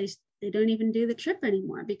while, they don't even do the trip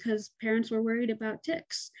anymore because parents were worried about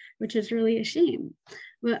ticks, which is really a shame.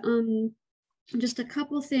 But just a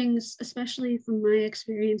couple things, especially from my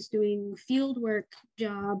experience doing fieldwork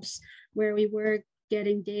jobs where we were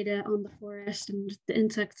getting data on the forest and the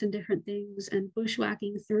insects and different things and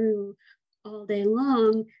bushwhacking through all day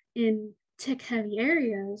long in tick heavy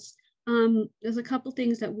areas. There's a couple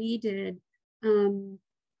things that we did,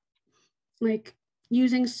 like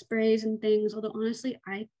using sprays and things, although honestly,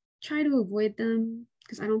 I try to avoid them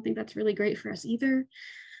because I don't think that's really great for us either.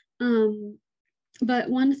 But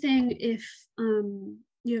one thing, if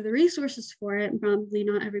you have the resources for it, and probably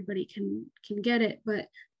not everybody can get it, but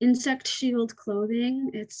insect shield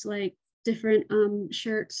clothing, it's like different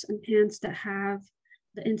shirts and pants that have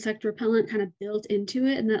the insect repellent kind of built into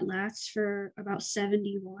it, and that lasts for about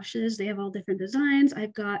 70 washes. They have all different designs.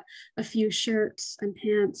 I've got a few shirts and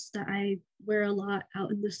pants that I wear a lot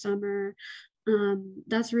out in the summer.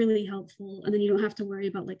 That's really helpful, and then you don't have to worry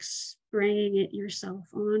about like spraying it yourself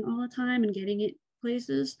on all the time and getting it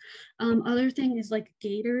places. Other thing is like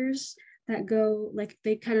gaiters that go, like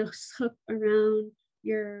they kind of hook around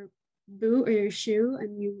your boot or your shoe,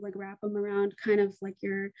 and you like wrap them around kind of like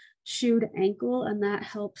your shoe to ankle, and that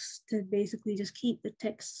helps to basically just keep the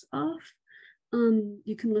ticks off.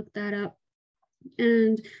 You can look that up.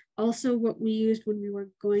 And also what we used when we were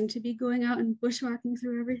going to be going out and bushwhacking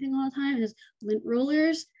through everything all the time is lint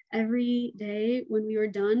rollers. Every day when we were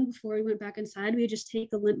done, before we went back inside, we would just take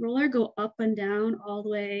the lint roller, go up and down all the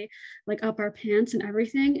way, like up our pants and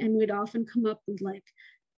everything. And we'd often come up with like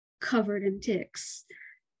covered in ticks.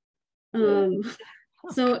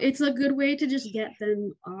 So it's a good way to just get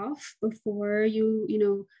them off before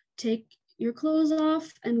you take your clothes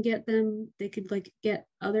off and get them. They could like get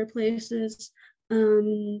other places.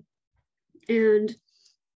 And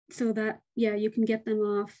so that, yeah, you can get them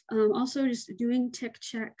off. Also just doing tick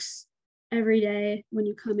checks every day when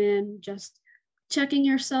you come in, just checking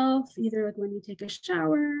yourself, either like when you take a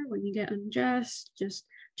shower, when you get undressed, just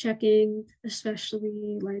checking,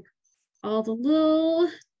 especially like all the little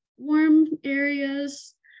warm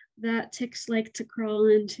areas that ticks like to crawl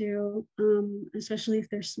into, especially if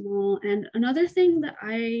they're small. And another thing that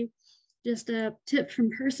just a tip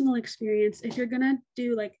from personal experience, if you're gonna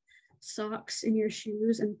do like socks in your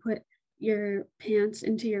shoes and put your pants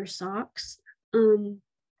into your socks,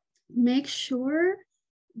 make sure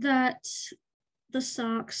that the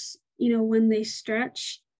socks, when they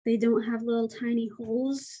stretch, they don't have little tiny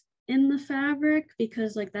holes in the fabric,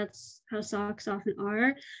 because like that's how socks often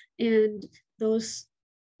are. And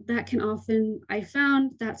that can often, I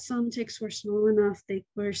found that some ticks were small enough, they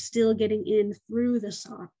were still getting in through the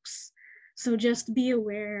socks. So just be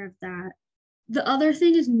aware of that. The other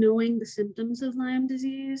thing is knowing the symptoms of Lyme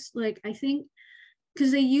disease. Like, I think,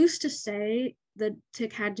 because they used to say the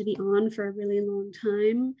tick had to be on for a really long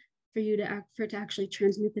time for it to actually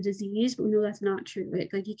transmit the disease, but we know that's not true.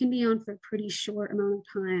 Like you can be on for a pretty short amount of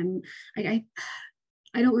time.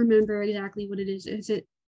 I don't remember exactly what it is.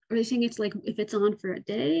 Are they saying it's like if it's on for a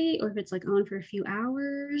day or if it's like on for a few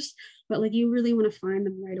hours? But like you really want to find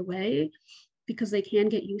them right away, because they can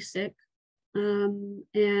get you sick.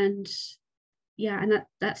 And yeah, and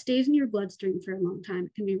that stays in your bloodstream for a long time.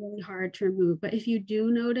 It can be really hard to remove. But if you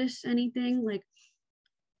do notice anything, like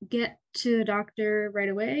get to a doctor right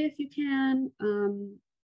away if you can.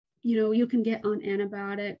 You can get on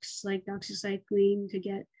antibiotics like doxycycline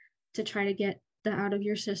to try to get that out of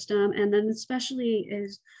your system. And then especially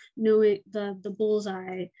is knowing the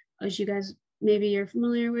bullseye, as you guys maybe you're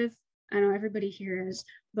familiar with. I know everybody here is,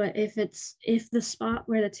 but if the spot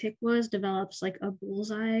where the tick was develops like a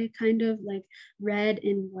bullseye, kind of like red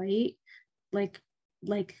and white,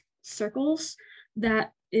 like circles,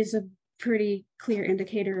 that is a pretty clear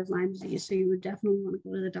indicator of Lyme disease. So you would definitely want to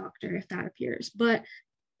go to the doctor if that appears, but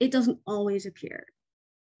it doesn't always appear.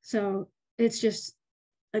 So it's just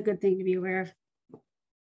a good thing to be aware of.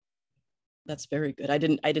 That's very good. I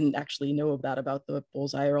didn't actually know of that about the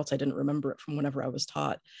bullseye, or else I didn't remember it from whenever I was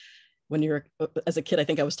taught. As a kid, I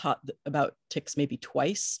think I was taught about ticks maybe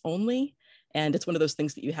twice only. And it's one of those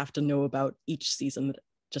things that you have to know about each season,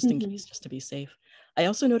 just in case, just to be safe. I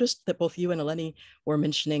also noticed that both you and Eleni were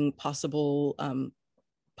mentioning possible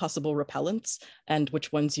repellents and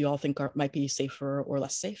which ones you all think might be safer or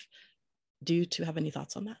less safe. Do you two have any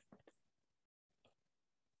thoughts on that?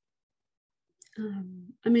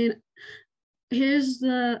 I mean, here's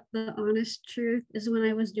the honest truth is when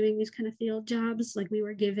I was doing these kind of field jobs, like we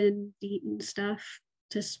were given DEET and stuff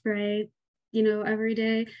to spray, every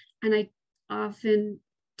day. And I often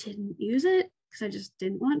didn't use it because I just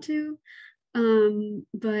didn't want to.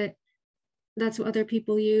 But that's what other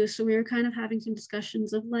people use. So we were kind of having some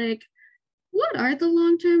discussions of like, what are the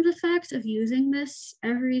long-term effects of using this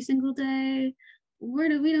every single day? We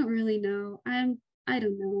don't really know. I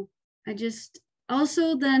don't know. I just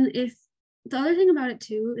also then if the other thing about it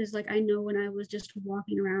too is like I know when I was just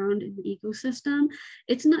walking around in the ecosystem,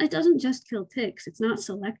 it doesn't just kill ticks. It's not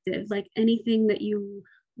selective. Like anything that you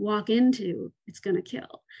walk into, it's gonna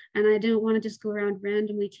kill. And I don't want to just go around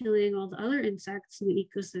randomly killing all the other insects in the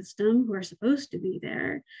ecosystem who are supposed to be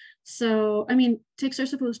there. So I mean, ticks are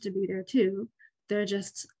supposed to be there too. They're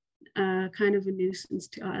just kind of a nuisance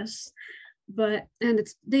to us. But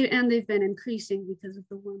they've been increasing because of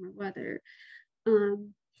the warmer weather.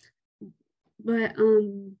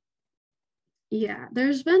 Yeah,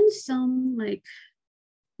 there's been some like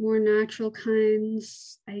more natural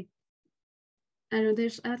kinds. I know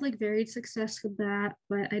I had like varied success with that,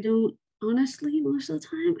 but I don't honestly, most of the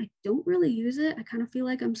time, I don't really use it. I kind of feel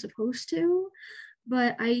like I'm supposed to,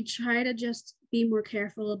 but I try to just be more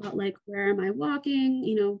careful about like where am I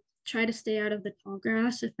walking, try to stay out of the tall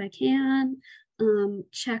grass if I can.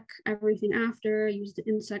 Check everything after, use the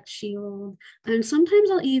insect shield. And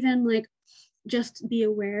sometimes I'll even like just be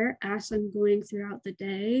aware as I'm going throughout the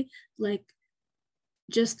day, like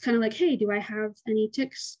just kind of like, hey, do I have any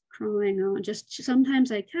ticks crawling on? Just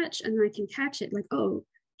sometimes I catch and I can catch it like, oh,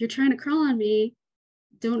 you're trying to crawl on me.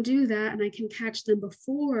 Don't do that. And I can catch them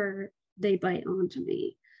before they bite onto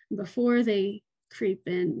me, before they creep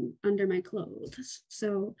in under my clothes.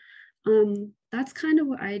 So that's kind of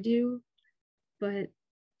what I do. But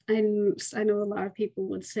I know a lot of people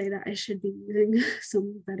would say that I should be using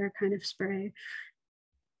some better kind of spray.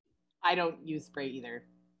 I don't use spray either.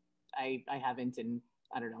 I haven't in,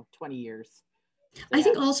 I don't know, 20 years. So, I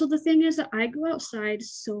think also the thing is that I go outside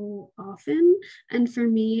so often, and for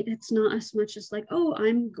me it's not as much as like, oh,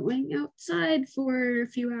 I'm going outside for a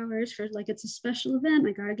few hours for like it's a special event,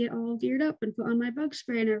 I gotta get all geared up and put on my bug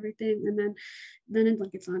spray and everything, and then it's like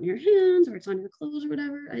it's on your hands or it's on your clothes or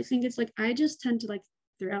whatever. I think it's like I just tend to like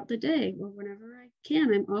throughout the day or whenever I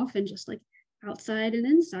can, I'm often just like outside and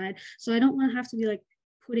inside, so I don't want to have to be like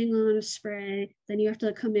putting on a spray, then you have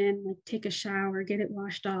to come in, like take a shower, get it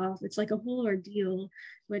washed off. It's like a whole ordeal,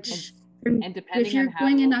 which and depending if you're on how,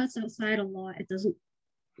 going in outside a lot, it doesn't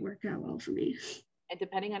work out well for me. And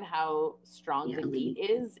depending on how strong the DEET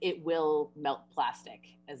is, it will melt plastic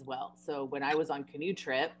as well. So when I was on canoe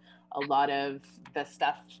trip, a lot of the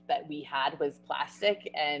stuff that we had was plastic,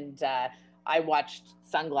 and I watched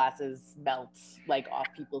sunglasses melt like off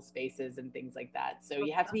people's faces and things like that. So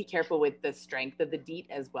you have to be careful with the strength of the DEET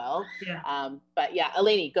as well. Yeah. But yeah,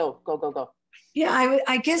 Eleni, go. Yeah,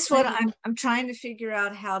 I guess what I'm trying to figure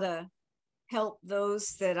out how to help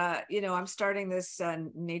those that you know, I'm starting this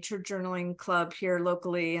nature journaling club here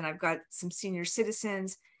locally, and I've got some senior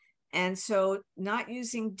citizens, and so not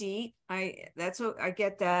using DEET, that's what I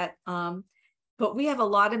get that, but we have a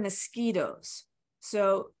lot of mosquitoes.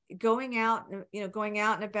 So going out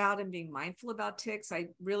and about and being mindful about ticks, I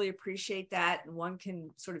really appreciate that, and one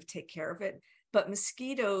can sort of take care of it. But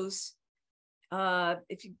mosquitoes,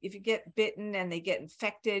 if you get bitten and they get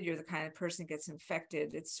infected, you're the kind of person that gets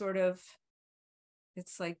infected. It's sort of,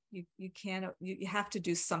 it's like you have to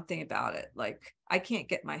do something about it. Like, I can't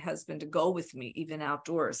get my husband to go with me even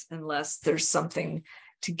outdoors unless there's something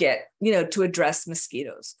to get, you know, to address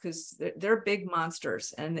mosquitoes, because they're big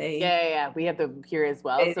monsters, and yeah, we have them here as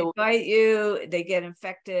well. They bite you, they get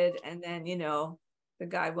infected, and then, you know, the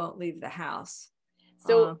guy won't leave the house.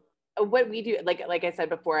 So what we do, like I said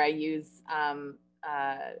before, I use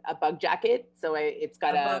a bug jacket. So it's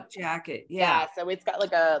got a bug jacket. Yeah. So it's got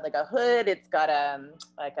like a hood. It's got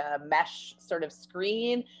like a mesh sort of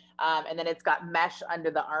screen, and then it's got mesh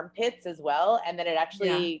under the armpits as well, and then it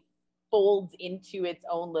actually folds into its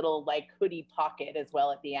own little like hoodie pocket as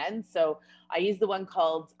well at the end. So I use the one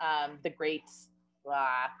called the Great,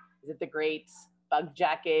 is it the Great Bug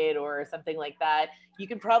Jacket or something like that? You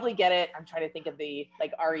can probably get it. I'm trying to think of the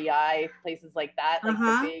like REI places like that, like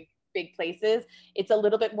the big places. It's a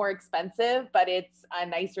little bit more expensive, but it's a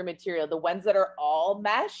nicer material. The ones that are all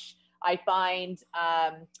mesh, I find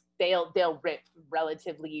they'll rip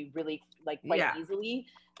relatively really like quite easily.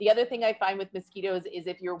 The other thing I find with mosquitoes is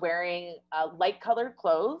if you're wearing light colored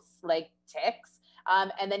clothes like ticks,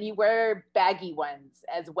 and then you wear baggy ones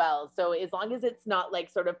as well. So as long as it's not like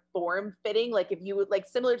sort of form fitting, like if you would like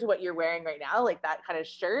similar to what you're wearing right now, like that kind of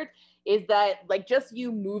shirt, is that like just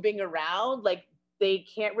you moving around, like they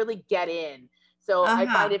can't really get in. So I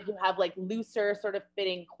find if you have like looser sort of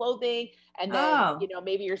fitting clothing, and then, you know,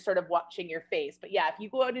 maybe you're sort of watching your face. But yeah, if you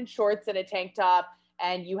go out in shorts and a tank top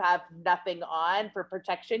and you have nothing on for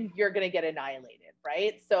protection, you're going to get annihilated,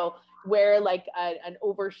 right? So wear like an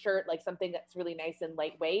overshirt, like something that's really nice and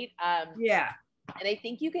lightweight. And I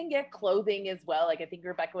think you can get clothing as well. Like I think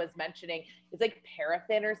Rebecca was mentioning, it's like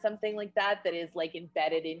paraffin or something like that is like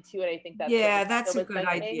embedded into it. I think that's that's a good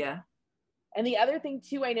idea. And the other thing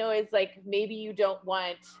too, I know, is like maybe you don't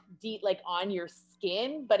want DEET like on your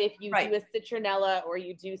skin, but if you do a citronella or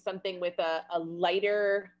you do something with a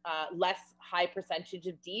lighter, less high percentage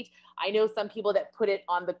of DEET, I know some people that put it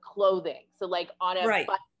on the clothing. So like on a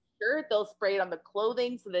button shirt, they'll spray it on the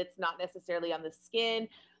clothing so that it's not necessarily on the skin.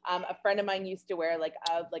 A friend of mine used to wear like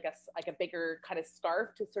a bigger kind of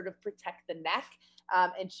scarf to sort of protect the neck,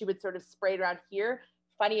 and she would sort of spray it around here.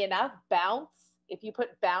 Funny enough, Bounce. If you put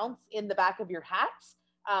Bounce in the back of your hat,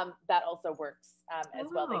 that also works as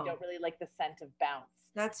well. They don't really like the scent of Bounce.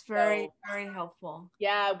 That's very helpful.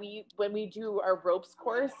 Yeah, when we do our ropes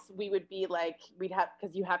course, we would be like,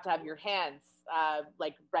 because you have to have your hands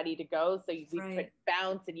like ready to go. So we put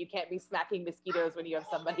Bounce, and you can't be smacking mosquitoes when you have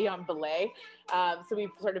somebody on belay. So we've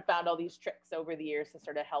sort of found all these tricks over the years to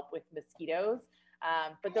sort of help with mosquitoes.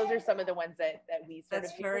 But those are some of the ones that we sort of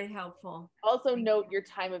do. That's very helpful. Also note your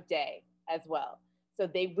time of day as well. So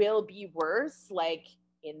they will be worse like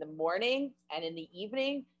in the morning and in the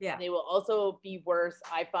evening. Yeah. And they will also be worse,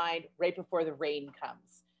 I find, right before the rain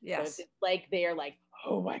comes. Yes. So it's like they're like,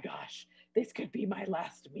 oh my gosh, this could be my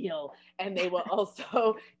last meal. And they will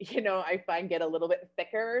also, you know, I find get a little bit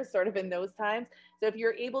thicker sort of in those times. So if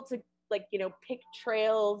you're able to like, you know, pick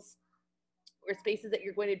trails or spaces that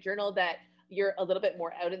you're going to journal that you're a little bit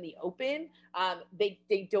more out in the open,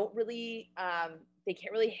 they don't really, they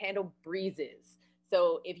can't really handle breezes.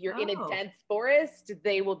 So if you're in a dense forest,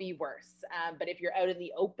 they will be worse. But if you're out in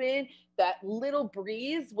the open, that little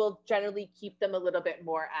breeze will generally keep them a little bit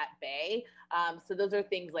more at bay. So those are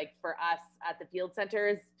things like for us at the field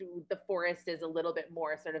centers, the forest is a little bit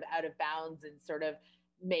more sort of out of bounds in sort of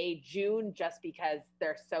May, June, just because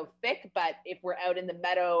they're so thick. But if we're out in the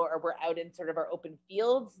meadow or we're out in sort of our open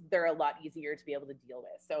fields, they're a lot easier to be able to deal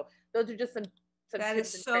with. So those are just some that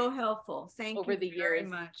is so helpful. Thank you very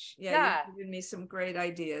much. Yeah, you've given me some great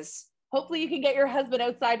ideas. Hopefully you can get your husband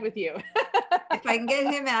outside with you. If I can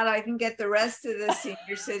get him out, I can get the rest of the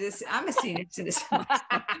senior citizen. I'm a senior citizen.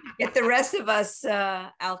 Get the rest of us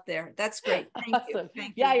out there. That's great. Thank you.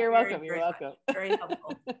 Thank you. You're welcome. You're welcome. Very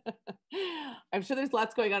helpful. I'm sure there's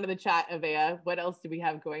lots going on in the chat, Yvea. What else do we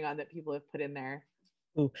have going on that people have put in there?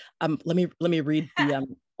 Oh, let me read the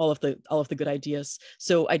all of the good ideas.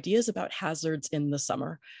 So ideas about hazards in the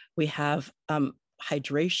summer. We have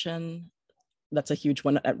hydration. That's a huge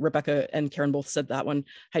one. Rebecca and Karen both said that one.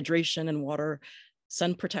 Hydration and water,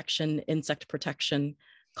 sun protection, insect protection,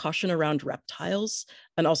 caution around reptiles,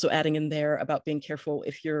 and also adding in there about being careful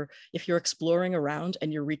if you're exploring around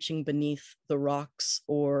and you're reaching beneath the rocks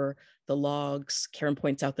or the logs. Karen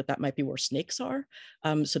points out that that might be where snakes are,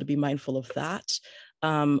 so to be mindful of that.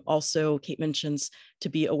 Also, Kate mentions to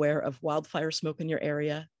be aware of wildfire smoke in your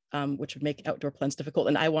area, which would make outdoor plans difficult.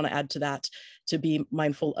 And I want to add to that to be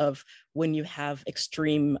mindful of when you have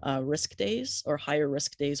extreme risk days or higher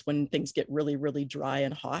risk days when things get really, really dry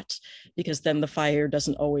and hot, because then the fire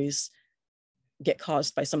doesn't always get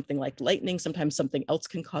caused by something like lightning. Sometimes something else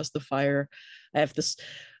can cause the fire. I have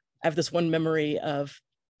this one memory of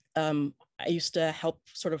I used to help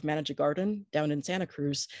sort of manage a garden down in Santa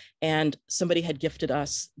Cruz, and somebody had gifted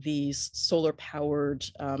us these solar powered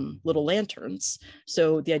little lanterns.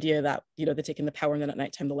 So the idea that, they take in the power and then at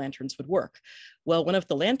nighttime the lanterns would work. Well, one of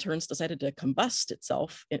the lanterns decided to combust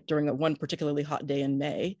itself during one particularly hot day in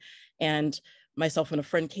May. And myself and a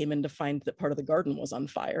friend came in to find that part of the garden was on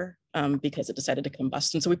fire because it decided to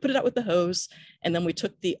combust. And so we put it out with the hose, and then we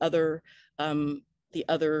took the other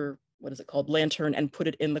what is it called, lantern, and put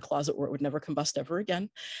it in the closet where it would never combust ever again.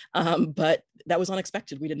 But that was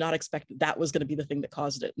unexpected. We did not expect that was going to be the thing that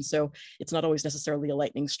caused it. And so it's not always necessarily a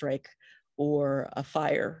lightning strike or a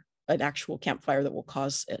fire, an actual campfire, that will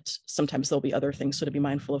cause it. Sometimes there'll be other things, so to be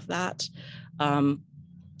mindful of that.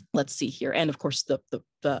 Let's see here. And of course, the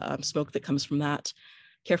smoke that comes from that.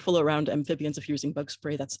 Careful around amphibians if you're using bug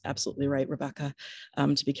spray. That's absolutely right, Rebecca,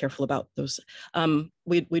 to be careful about those.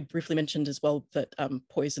 We briefly mentioned as well that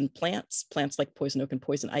poison plants like poison oak and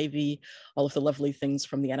poison ivy, all of the lovely things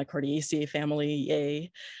from the Anacardiaceae family,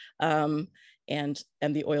 yay, and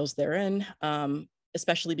the oils therein,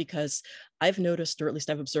 especially because I've noticed, or at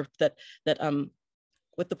least I've observed, that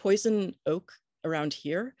with the poison oak around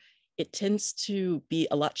here, it tends to be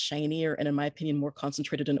a lot shinier and, in my opinion, more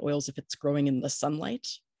concentrated in oils if it's growing in the sunlight,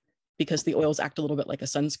 because the oils act a little bit like a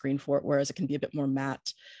sunscreen for it, whereas it can be a bit more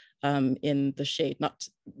matte in the shade.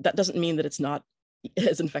 That doesn't mean that it's not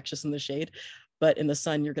as infectious in the shade, but in the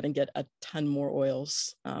sun, you're going to get a ton more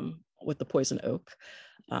oils with the poison oak.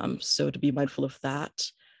 So to be mindful of that.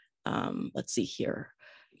 Let's see here.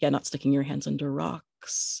 Yeah, not sticking your hands under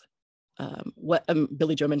rocks.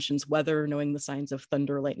 Billie Jo mentions weather, knowing the signs of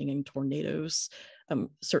thunder, lightning, and tornadoes.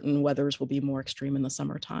 Certain weathers will be more extreme in the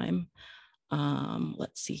summertime.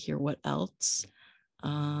 Let's see here, what else?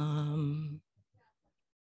 I'm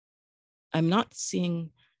not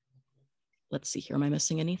seeing, let's see here, am I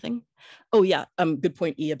missing anything? Oh yeah, good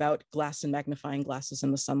point, E, about glass and magnifying glasses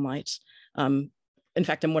in the sunlight. In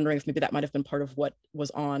fact, I'm wondering if maybe that might have been part of what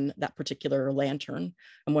was on that particular lantern.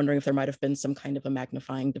 I'm wondering if there might have been some kind of a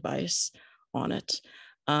magnifying device on it.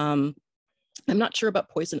 I'm not sure about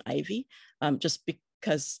poison ivy, just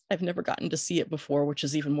because I've never gotten to see it before, which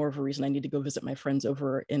is even more of a reason I need to go visit my friends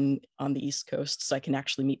over on the East Coast so I can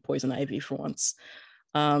actually meet poison ivy for once.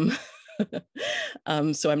 So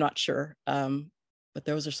I'm not sure, but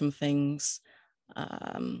those are some things.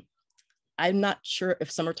 I'm not sure if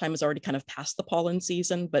summertime is already kind of past the pollen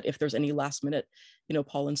season, but if there's any last minute,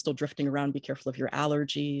 pollen still drifting around, be careful of your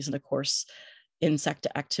allergies. And of course, insect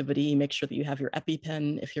activity, make sure that you have your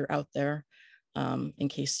EpiPen if you're out there in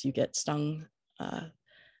case you get stung.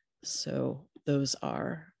 So those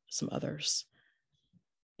are some others.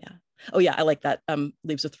 Yeah. Oh yeah, I like that.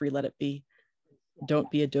 Leaves of 3, let it be.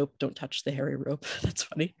 Don't be a dope, don't touch the hairy rope. That's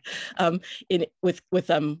funny. With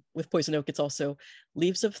poison oak, it's also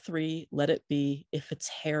leaves of 3, let it be. If it's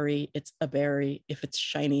hairy, it's a berry. If it's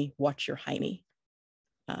shiny, watch your hiney.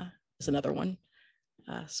 Is another one.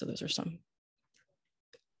 So those are some.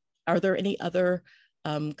 Are there any other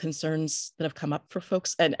concerns that have come up for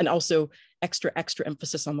folks? And also extra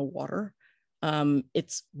emphasis on the water.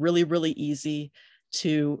 It's really, really easy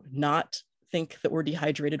to not think that we're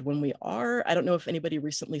dehydrated when we are. I don't know if anybody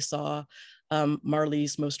recently saw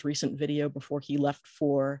Marley's most recent video before he left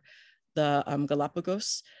for the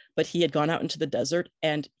Galapagos, but he had gone out into the desert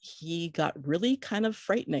and he got really kind of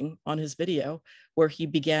frightening on his video, where he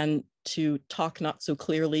began to talk not so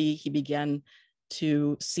clearly. He began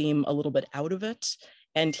to seem a little bit out of it.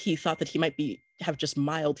 And he thought that he might have just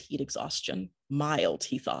mild heat exhaustion. Mild,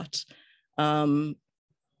 he thought.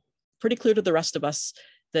 Pretty clear to the rest of us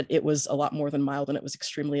that it was a lot more than mild, and it was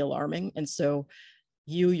extremely alarming. And so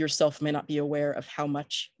you yourself may not be aware of how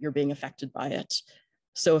much you're being affected by it.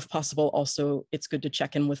 So if possible, also, it's good to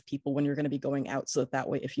check in with people when you're going to be going out, so that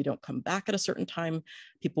way, if you don't come back at a certain time,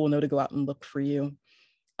 people will know to go out and look for you.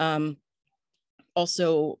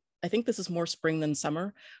 Also, I think this is more spring than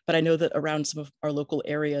summer, but I know that around some of our local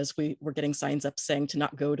areas, we were getting signs up saying to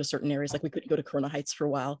not go to certain areas. Like we couldn't go to Corona Heights for a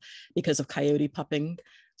while because of coyote pupping.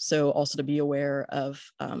 So also to be aware of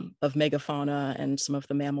megafauna and some of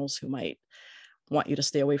the mammals who might want you to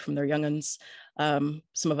stay away from their young'uns.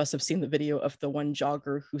 Some of us have seen the video of the one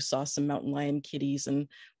jogger who saw some mountain lion kitties and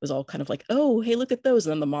was all kind of like, oh, hey, look at those.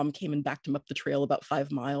 And then the mom came and backed him up the trail about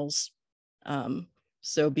 5 miles.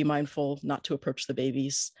 So be mindful not to approach the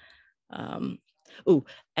babies. And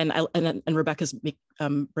Rebecca's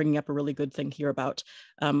bringing up a really good thing here about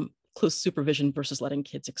close supervision versus letting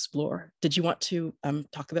kids explore. Did you want to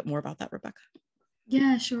talk a bit more about that, Rebecca?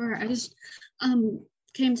 Yeah, sure. I just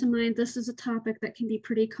came to mind, this is a topic that can be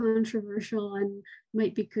pretty controversial and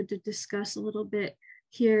might be good to discuss a little bit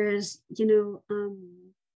here is,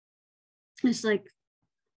 it's like,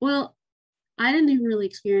 well, I didn't even really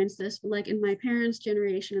experience this, but like in my parents'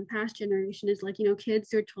 generation and past generation, it's like, kids,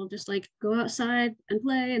 they're told just like go outside and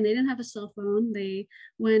play, and they didn't have a cell phone. They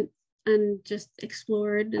went and just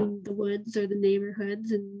explored in the woods or the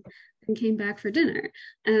neighborhoods and came back for dinner.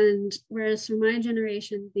 And whereas for my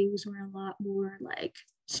generation, things were a lot more like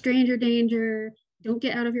stranger danger, don't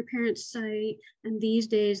get out of your parents' sight. And these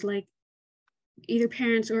days, like either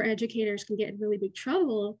parents or educators can get in really big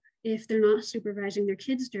trouble if they're not supervising their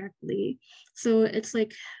kids directly. So it's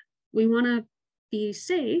like, we want to be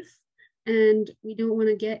safe and we don't want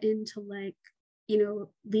to get into like,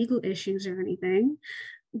 legal issues or anything,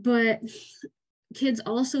 but kids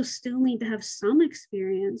also still need to have some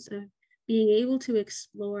experience of being able to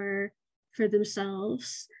explore for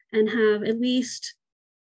themselves and have at least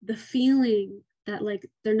the feeling that like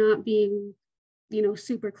they're not being,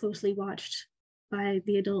 super closely watched by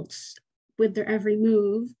the adults with their every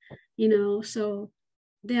move, so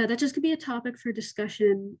yeah, that just could be a topic for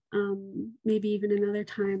discussion, maybe even another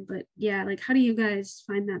time. But yeah, like how do you guys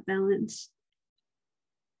find that balance?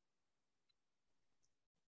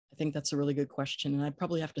 I think that's a really good question, and I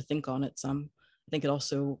probably have to think on it some. I think it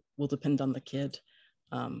also will depend on the kid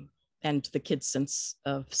and the kid's sense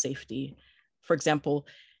of safety. For example,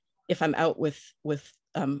 if I'm out with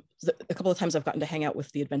a couple of times I've gotten to hang out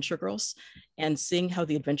with the adventure girls, and seeing how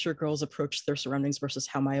the adventure girls approach their surroundings versus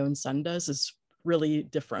how my own son does is really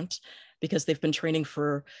different, because they've been training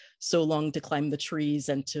for so long to climb the trees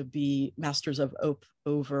and to be masters of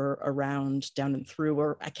over, around, down and through,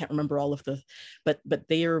 or I can't remember all of the, but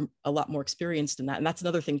they are a lot more experienced in that. And that's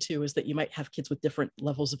another thing too, is that you might have kids with different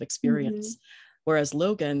levels of experience. Whereas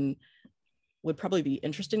Logan would probably be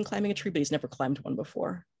interested in climbing a tree, but he's never climbed one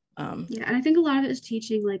before. Yeah, and I think a lot of it is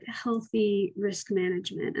teaching like healthy risk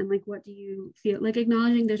management and like, what do you feel like,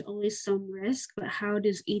 acknowledging there's always some risk, but how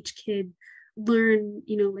does each kid learn,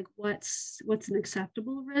 like what's an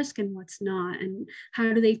acceptable risk and what's not, and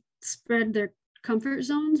how do they spread their comfort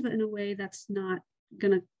zones, but in a way that's they're not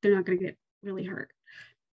gonna get really hurt.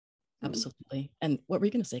 Absolutely. And what were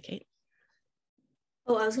you gonna say, Kate?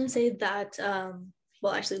 Oh, I was gonna say that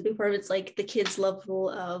well, actually, a big part of it's like the kids' level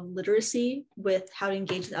of literacy with how to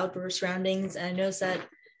engage with outdoor surroundings. And I noticed that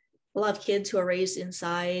a lot of kids who are raised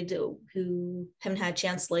inside, who haven't had a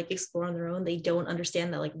chance to like explore on their own, they don't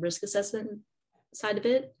understand that like risk assessment side of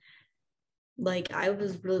it. Like I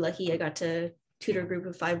was really lucky. I got to tutor a group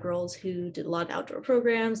of 5 girls who did a lot of outdoor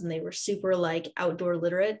programs, and they were super like outdoor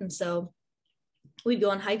literate. And so we'd go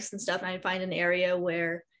on hikes and stuff, and I'd find an area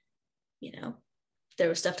where, there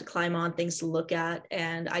was stuff to climb on, things to look at.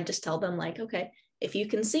 And I just tell them like, okay, if you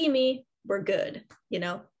can see me, we're good. You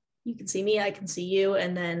can see me, I can see you.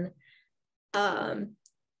 And then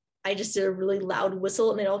I just did a really loud whistle,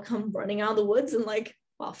 and they'd all come running out of the woods, and like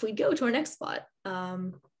off we go to our next spot.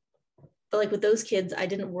 But like with those kids, I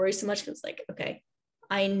didn't worry so much, because like, okay,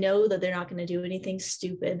 I know that they're not going to do anything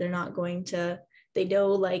stupid. They're not going to, they know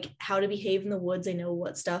like how to behave in the woods. They know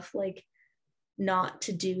what stuff like not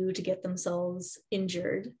to do to get themselves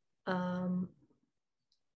injured. Either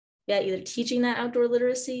teaching that outdoor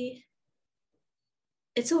literacy.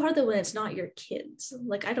 It's so hard though when it's not your kids.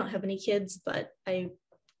 Like I don't have any kids, but I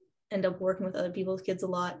end up working with other people's kids a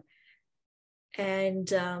lot.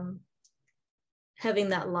 And having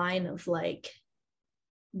that line of like,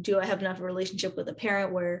 do I have enough of a relationship with a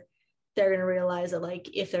parent where they're going to realize that like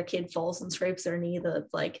if their kid falls and scrapes their knee, that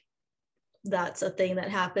like that's a thing that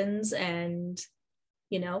happens, and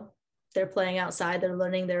they're playing outside, they're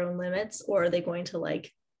learning their own limits, or are they going to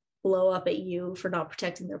like blow up at you for not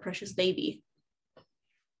protecting their precious baby?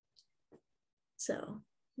 So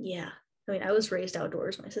yeah, I mean, I was raised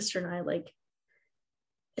outdoors. My sister and I, like,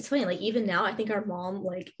 it's funny, like even now I think our mom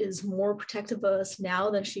like is more protective of us now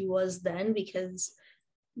than she was then, because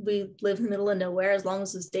we live in the middle of nowhere. As long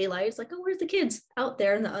as it's daylight, it's like, oh, where's the kids? Out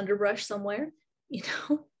there in the underbrush somewhere, you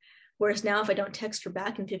know? Whereas now if I don't text her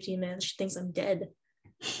back in 15 minutes, she thinks I'm dead.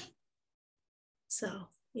 So,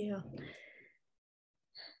 yeah.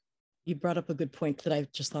 You brought up a good point that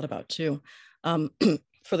I've just thought about too.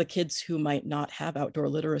 For the kids who might not have outdoor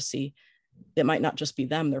literacy, it might not just be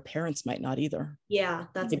them, their parents might not either. Yeah,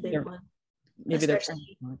 that's a big one. Maybe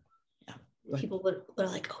especially people would are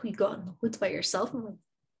like, oh, you go out in the woods by yourself? I'm like,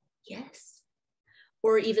 yes.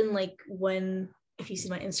 Or even like when, if you see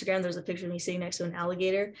my Instagram, there's a picture of me sitting next to an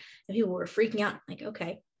alligator and people were freaking out. I'm like,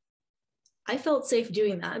 okay. I felt safe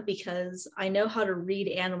doing that because I know how to read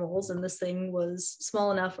animals, and this thing was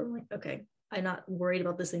small enough where I'm like, okay, I'm not worried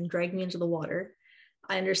about this thing dragging me into the water.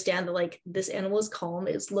 I understand that like this animal is calm.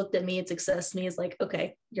 It's looked at me, it's assessed me, it's like,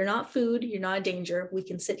 okay, you're not food, you're not a danger. We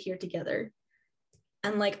can sit here together.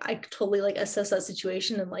 And like I totally like assess that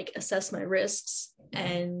situation and like assess my risks.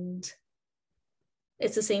 And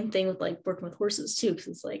it's the same thing with like working with horses too, because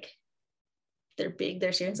it's like they're big,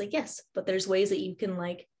 they're scary. It's like, yes, but there's ways that you can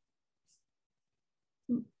like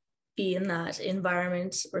be in that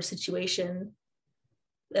environment or situation,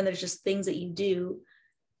 and there's just things that you do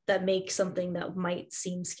that make something that might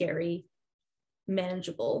seem scary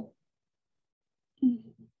manageable.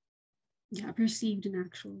 Yeah, perceived an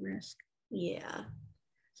actual risk. Yeah.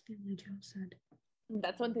 Like Joe said.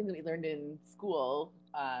 That's one thing that we learned in school,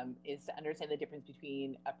 is to understand the difference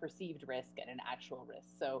between a perceived risk and an actual risk.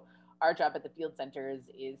 So our job at the field centers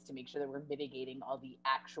is to make sure that we're mitigating all the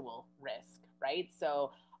actual risk, right?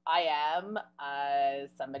 So I am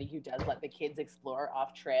somebody who does let the kids explore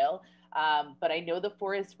off trail, but I know the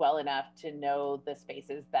forest well enough to know the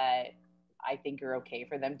spaces that I think are okay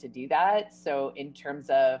for them to do that. So in terms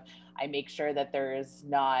of, I make sure that there's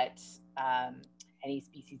not any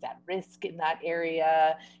species at risk in that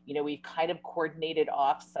area. You know, we've kind of coordinated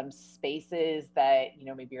off some spaces that, you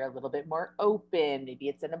know, maybe are a little bit more open. Maybe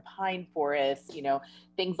it's in a pine forest, you know,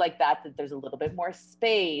 things like that, that there's a little bit more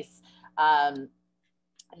space. And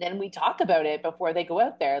then we talk about it before they go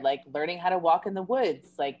out there, like learning how to walk in the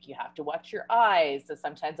woods. Like you have to watch your eyes. So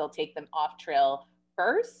sometimes I'll take them off trail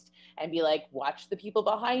first and be like, watch the people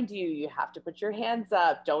behind you. You have to put your hands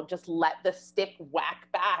up. Don't just let the stick whack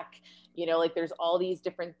back. You know, like there's all these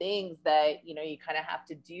different things that, you know, you kind of have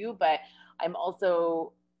to do. But I'm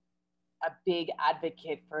also a big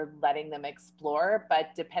advocate for letting them explore.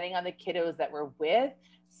 But depending on the kiddos that we're with,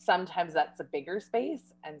 sometimes that's a bigger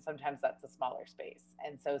space and sometimes that's a smaller space.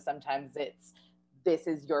 And so sometimes it's, this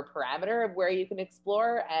is your parameter of where you can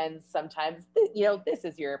explore. And sometimes, you know, this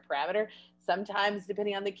is your parameter. Sometimes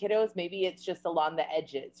depending on the kiddos, maybe it's just along the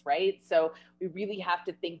edges, right? So we really have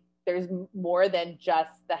to think there's more than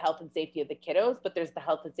just the health and safety of the kiddos, but there's the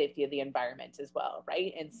health and safety of the environment as well,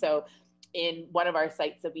 right? And so in one of our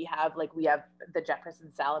sites that we have, like we have the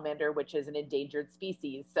Jefferson salamander, which is an endangered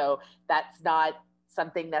species. So that's not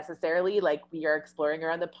something necessarily like we are exploring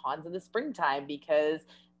around the ponds in the springtime because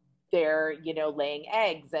they're, you know, laying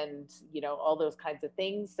eggs and, you know, all those kinds of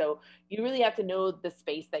things. So you really have to know the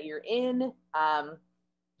space that you're in. And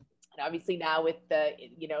obviously now with the,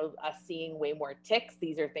 you know, us seeing way more ticks,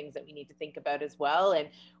 these are things that we need to think about as well. And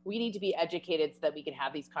we need to be educated so that we can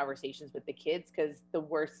have these conversations with the kids, because the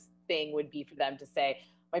worst thing would be for them to say,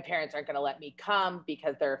 my parents aren't going to let me come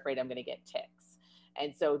because they're afraid I'm going to get ticks.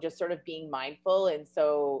 And so just sort of being mindful. And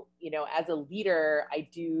so, you know, as a leader, I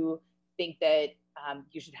do think that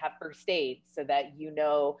you should have first aid so that, you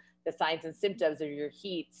know, the signs and symptoms of your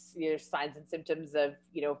heat, your signs and symptoms of,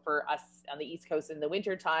 you know, for us on the East Coast in the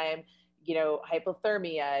wintertime, you know,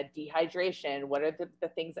 hypothermia, dehydration, what are the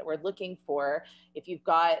things that we're looking for? If you've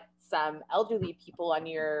got some elderly people on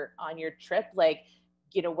your trip, like,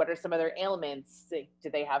 you know, what are some other ailments? Do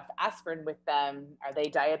they have aspirin with them? Are they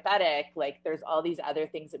diabetic? Like there's all these other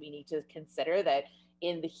things that we need to consider that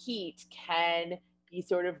in the heat can be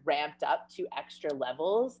sort of ramped up to extra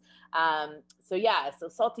levels. So yeah, so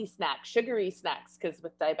salty snacks, sugary snacks, because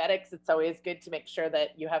with diabetics, it's always good to make sure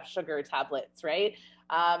that you have sugar tablets, right?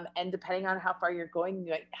 And depending on how far you're going,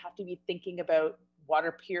 you have to be thinking about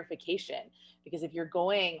water purification, because if you're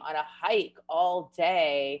going on a hike all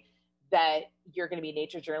day, that you're going to be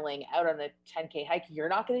nature journaling out on a 10K hike, you're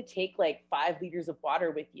not going to take like 5 liters of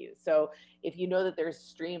water with you. So if you know that there's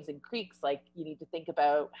streams and creeks, like you need to think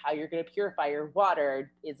about how you're going to purify your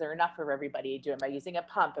water. Is there enough for everybody? Am I using a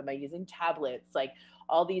pump? Am I using tablets? Like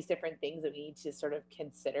all these different things that we need to sort of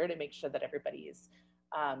consider to make sure that everybody is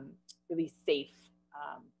really safe.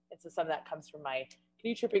 And so some of that comes from my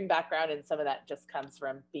canoe tripping background, and some of that just comes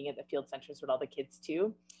from being at the field centers with all the kids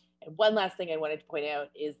too. And one last thing I wanted to point out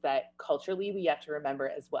is that culturally, we have to remember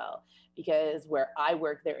as well, because where I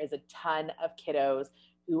work, there is a ton of kiddos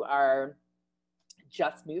who are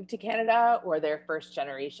just moved to Canada or they're first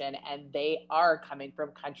generation, and they are coming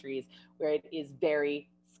from countries where it is very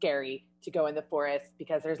scary to go in the forest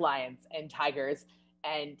because there's lions and tigers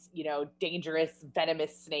and, you know, dangerous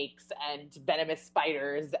venomous snakes and venomous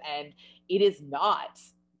spiders, and it is not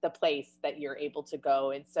the place that you're able to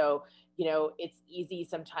go. And so, you know, it's easy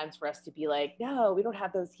sometimes for us to be like, no, we don't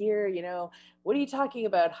have those here, you know, what are you talking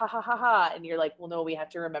about, ha ha ha ha. And you're like, well, no, we have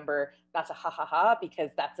to remember that's a ha ha ha, because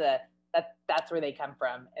that's where they come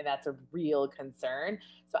from, and that's a real concern.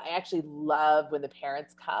 So I actually love when the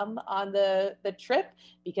parents come on the trip,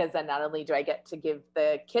 because then not only do I get to give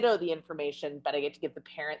the kiddo the information, but I get to give the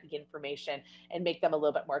parent the information and make them a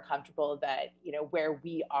little bit more comfortable that, you know, where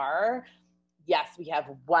we are, yes, we have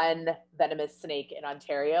one venomous snake in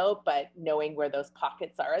Ontario, but knowing where those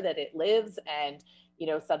pockets are that it lives, and, you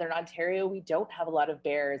know, Southern Ontario, we don't have a lot of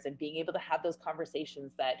bears, and being able to have those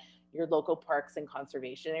conversations that your local parks and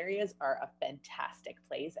conservation areas are a fantastic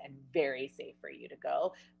place and very safe for you to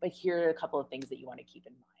go. But here are a couple of things that you want to keep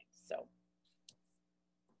in mind. So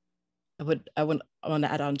I want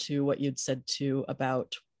to add on to what you'd said too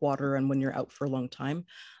about water and when you're out for a long time.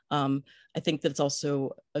 I think that it's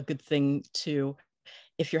also a good thing to,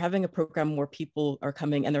 if you're having a program where people are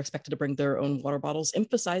coming and they're expected to bring their own water bottles,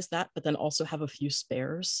 emphasize that, but then also have a few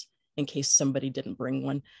spares in case somebody didn't bring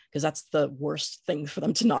one, because that's the worst thing for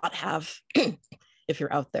them to not have. If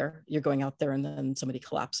you're out there, you're going out there and then somebody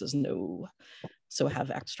collapses, no. So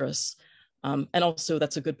have extras. And also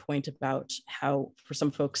that's a good point about how for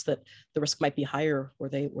some folks that the risk might be higher where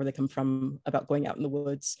they come from about going out in the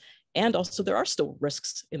woods. And also there are still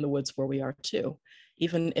risks in the woods where we are too,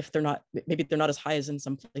 even if they're not, maybe they're not as high as in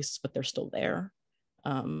some places, but they're still there.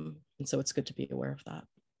 And so it's good to be aware of that.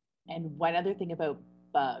 And one other thing about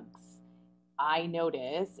bugs, I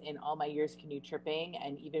notice in all my years canoe tripping,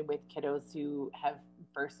 and even with kiddos who have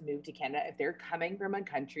first moved to Canada, if they're coming from a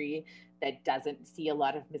country that doesn't see a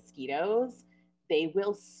lot of mosquitoes, they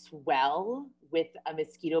will swell with a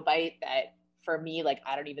mosquito bite that, for me, like,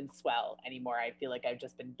 I don't even swell anymore. I feel like I've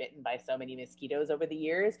just been bitten by so many mosquitoes over the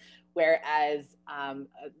years. Whereas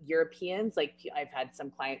Europeans, like I've had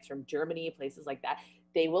some clients from Germany, places like that,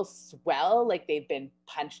 they will swell like they've been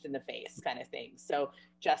punched in the face kind of thing. So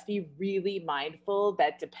just be really mindful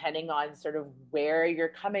that depending on sort of where you're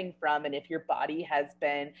coming from, and if your body has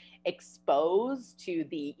been exposed to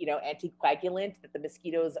the, you know, anticoagulant that the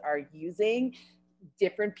mosquitoes are using,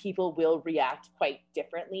 different people will react quite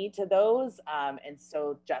differently to those. And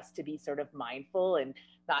so just to be sort of mindful and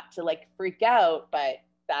not to like freak out, but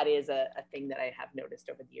that is a thing that I have noticed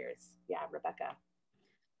over the years. Yeah, Rebecca.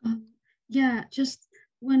 Yeah, just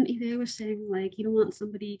when Yvea was saying, like, you don't want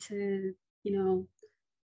somebody to, you know,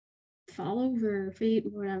 fall over or faint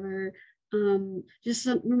or whatever, just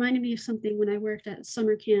reminded me of something when I worked at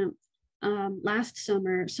summer camp last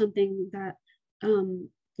summer, something that,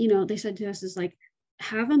 you know, they said to us is like,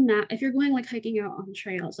 have a map. If you're going like hiking out on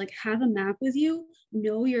trails, like have a map with you,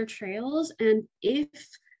 know your trails. And if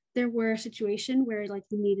there were a situation where like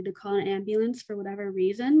you needed to call an ambulance for whatever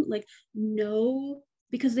reason, like know,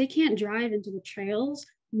 because they can't drive into the trails,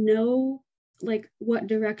 know like what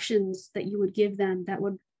directions that you would give them that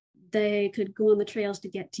would, they could go on the trails to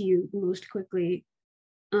get to you most quickly.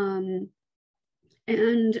 And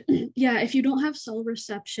yeah, if you don't have cell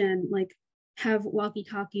reception, like have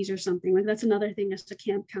walkie-talkies or something. Like that's another thing as a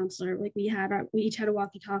camp counselor. Like we each had a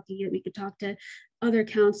walkie-talkie, and we could talk to other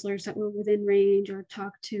counselors that were within range, or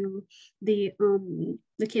talk to the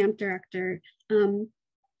camp director.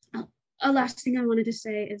 A last thing I wanted to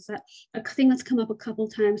say is that a thing that's come up a couple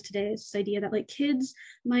times today is this idea that like kids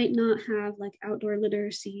might not have like outdoor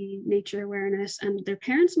literacy, nature awareness, and their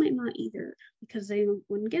parents might not either, because they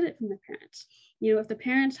wouldn't get it from their parents. You know, if the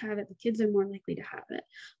parents have it, the kids are more likely to have it.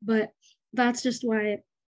 But that's just why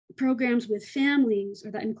programs with families,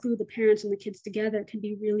 or that include the parents and the kids together, can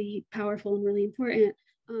be really powerful and really important.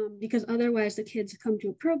 Because otherwise the kids come to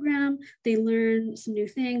a program, they learn some new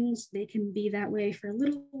things, they can be that way for a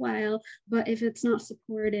little while, but if it's not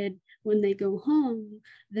supported when they go home,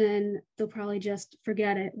 then they'll probably just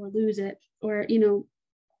forget it or lose it. Or, you know,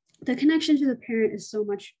 the connection to the parent is so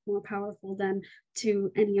much more powerful than to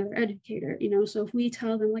any other educator, you know. So if we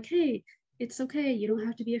tell them like, hey, it's okay, you don't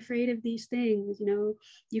have to be afraid of these things, you know,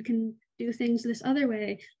 you can do things this other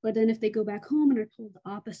way. But then if they go back home and are told the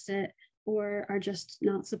opposite, or are just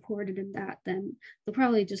not supported in that, then they'll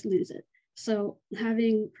probably just lose it. So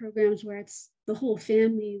having programs where it's the whole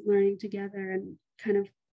family learning together and kind of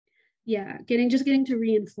yeah, getting to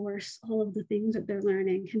reinforce all of the things that they're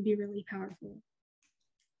learning can be really powerful.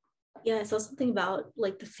 Yeah, I saw something about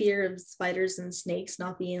like the fear of spiders and snakes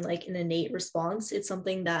not being like an innate response. It's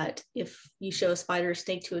something that if you show a spider or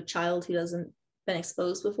snake to a child who hasn't been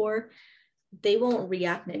exposed before, they won't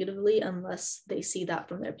react negatively unless they see that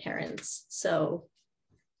from their parents. So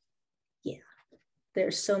yeah,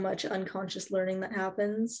 there's so much unconscious learning that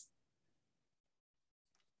happens.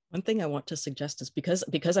 One thing I want to suggest is because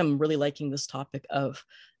I'm really liking this topic of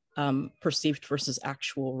perceived versus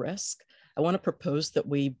actual risk, I want to propose that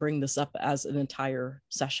we bring this up as an entire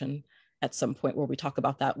session at some point where we talk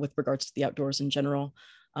about that with regards to the outdoors in general.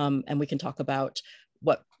 And we can talk about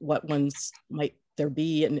what ones might there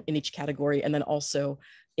be in each category. And then also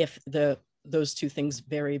if those two things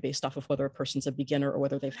vary based off of whether a person's a beginner or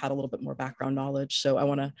whether they've had a little bit more background knowledge. So I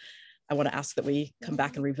want to ask that we come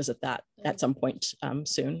back and revisit that at some point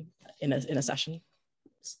soon in a session.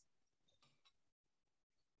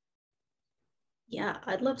 Yeah,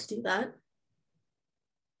 I'd love to do that.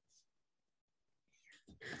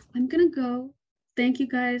 I'm gonna go. Thank you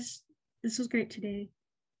guys. This was great today.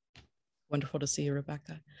 Wonderful to see you,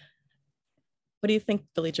 Rebecca. What do you think,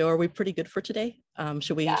 Billie Jo? Are we pretty good for today?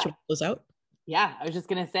 Should we close out? Yeah, I was just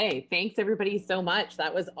going to say, thanks everybody so much.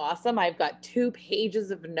 That was awesome. I've got 2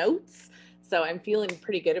 pages of notes, so I'm feeling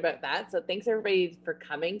pretty good about that. So thanks everybody for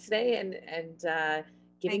coming today and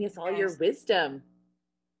giving us all your wisdom.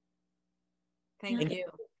 Thank you.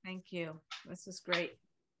 Thank you. This is great.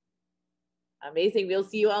 Amazing. We'll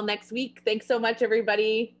see you all next week. Thanks so much,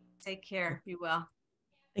 everybody. Take care. Be well.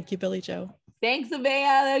 Thank you, Billie Jo. Thanks,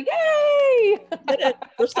 Yvea. Yay! Did it.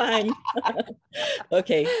 First time.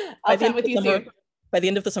 Okay. I'll chat with you soon. By the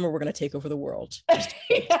end of the summer, we're going to take over the world. Yes.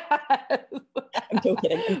 I'm so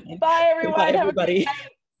kidding. Bye, everyone. Bye, everybody.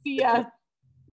 See ya.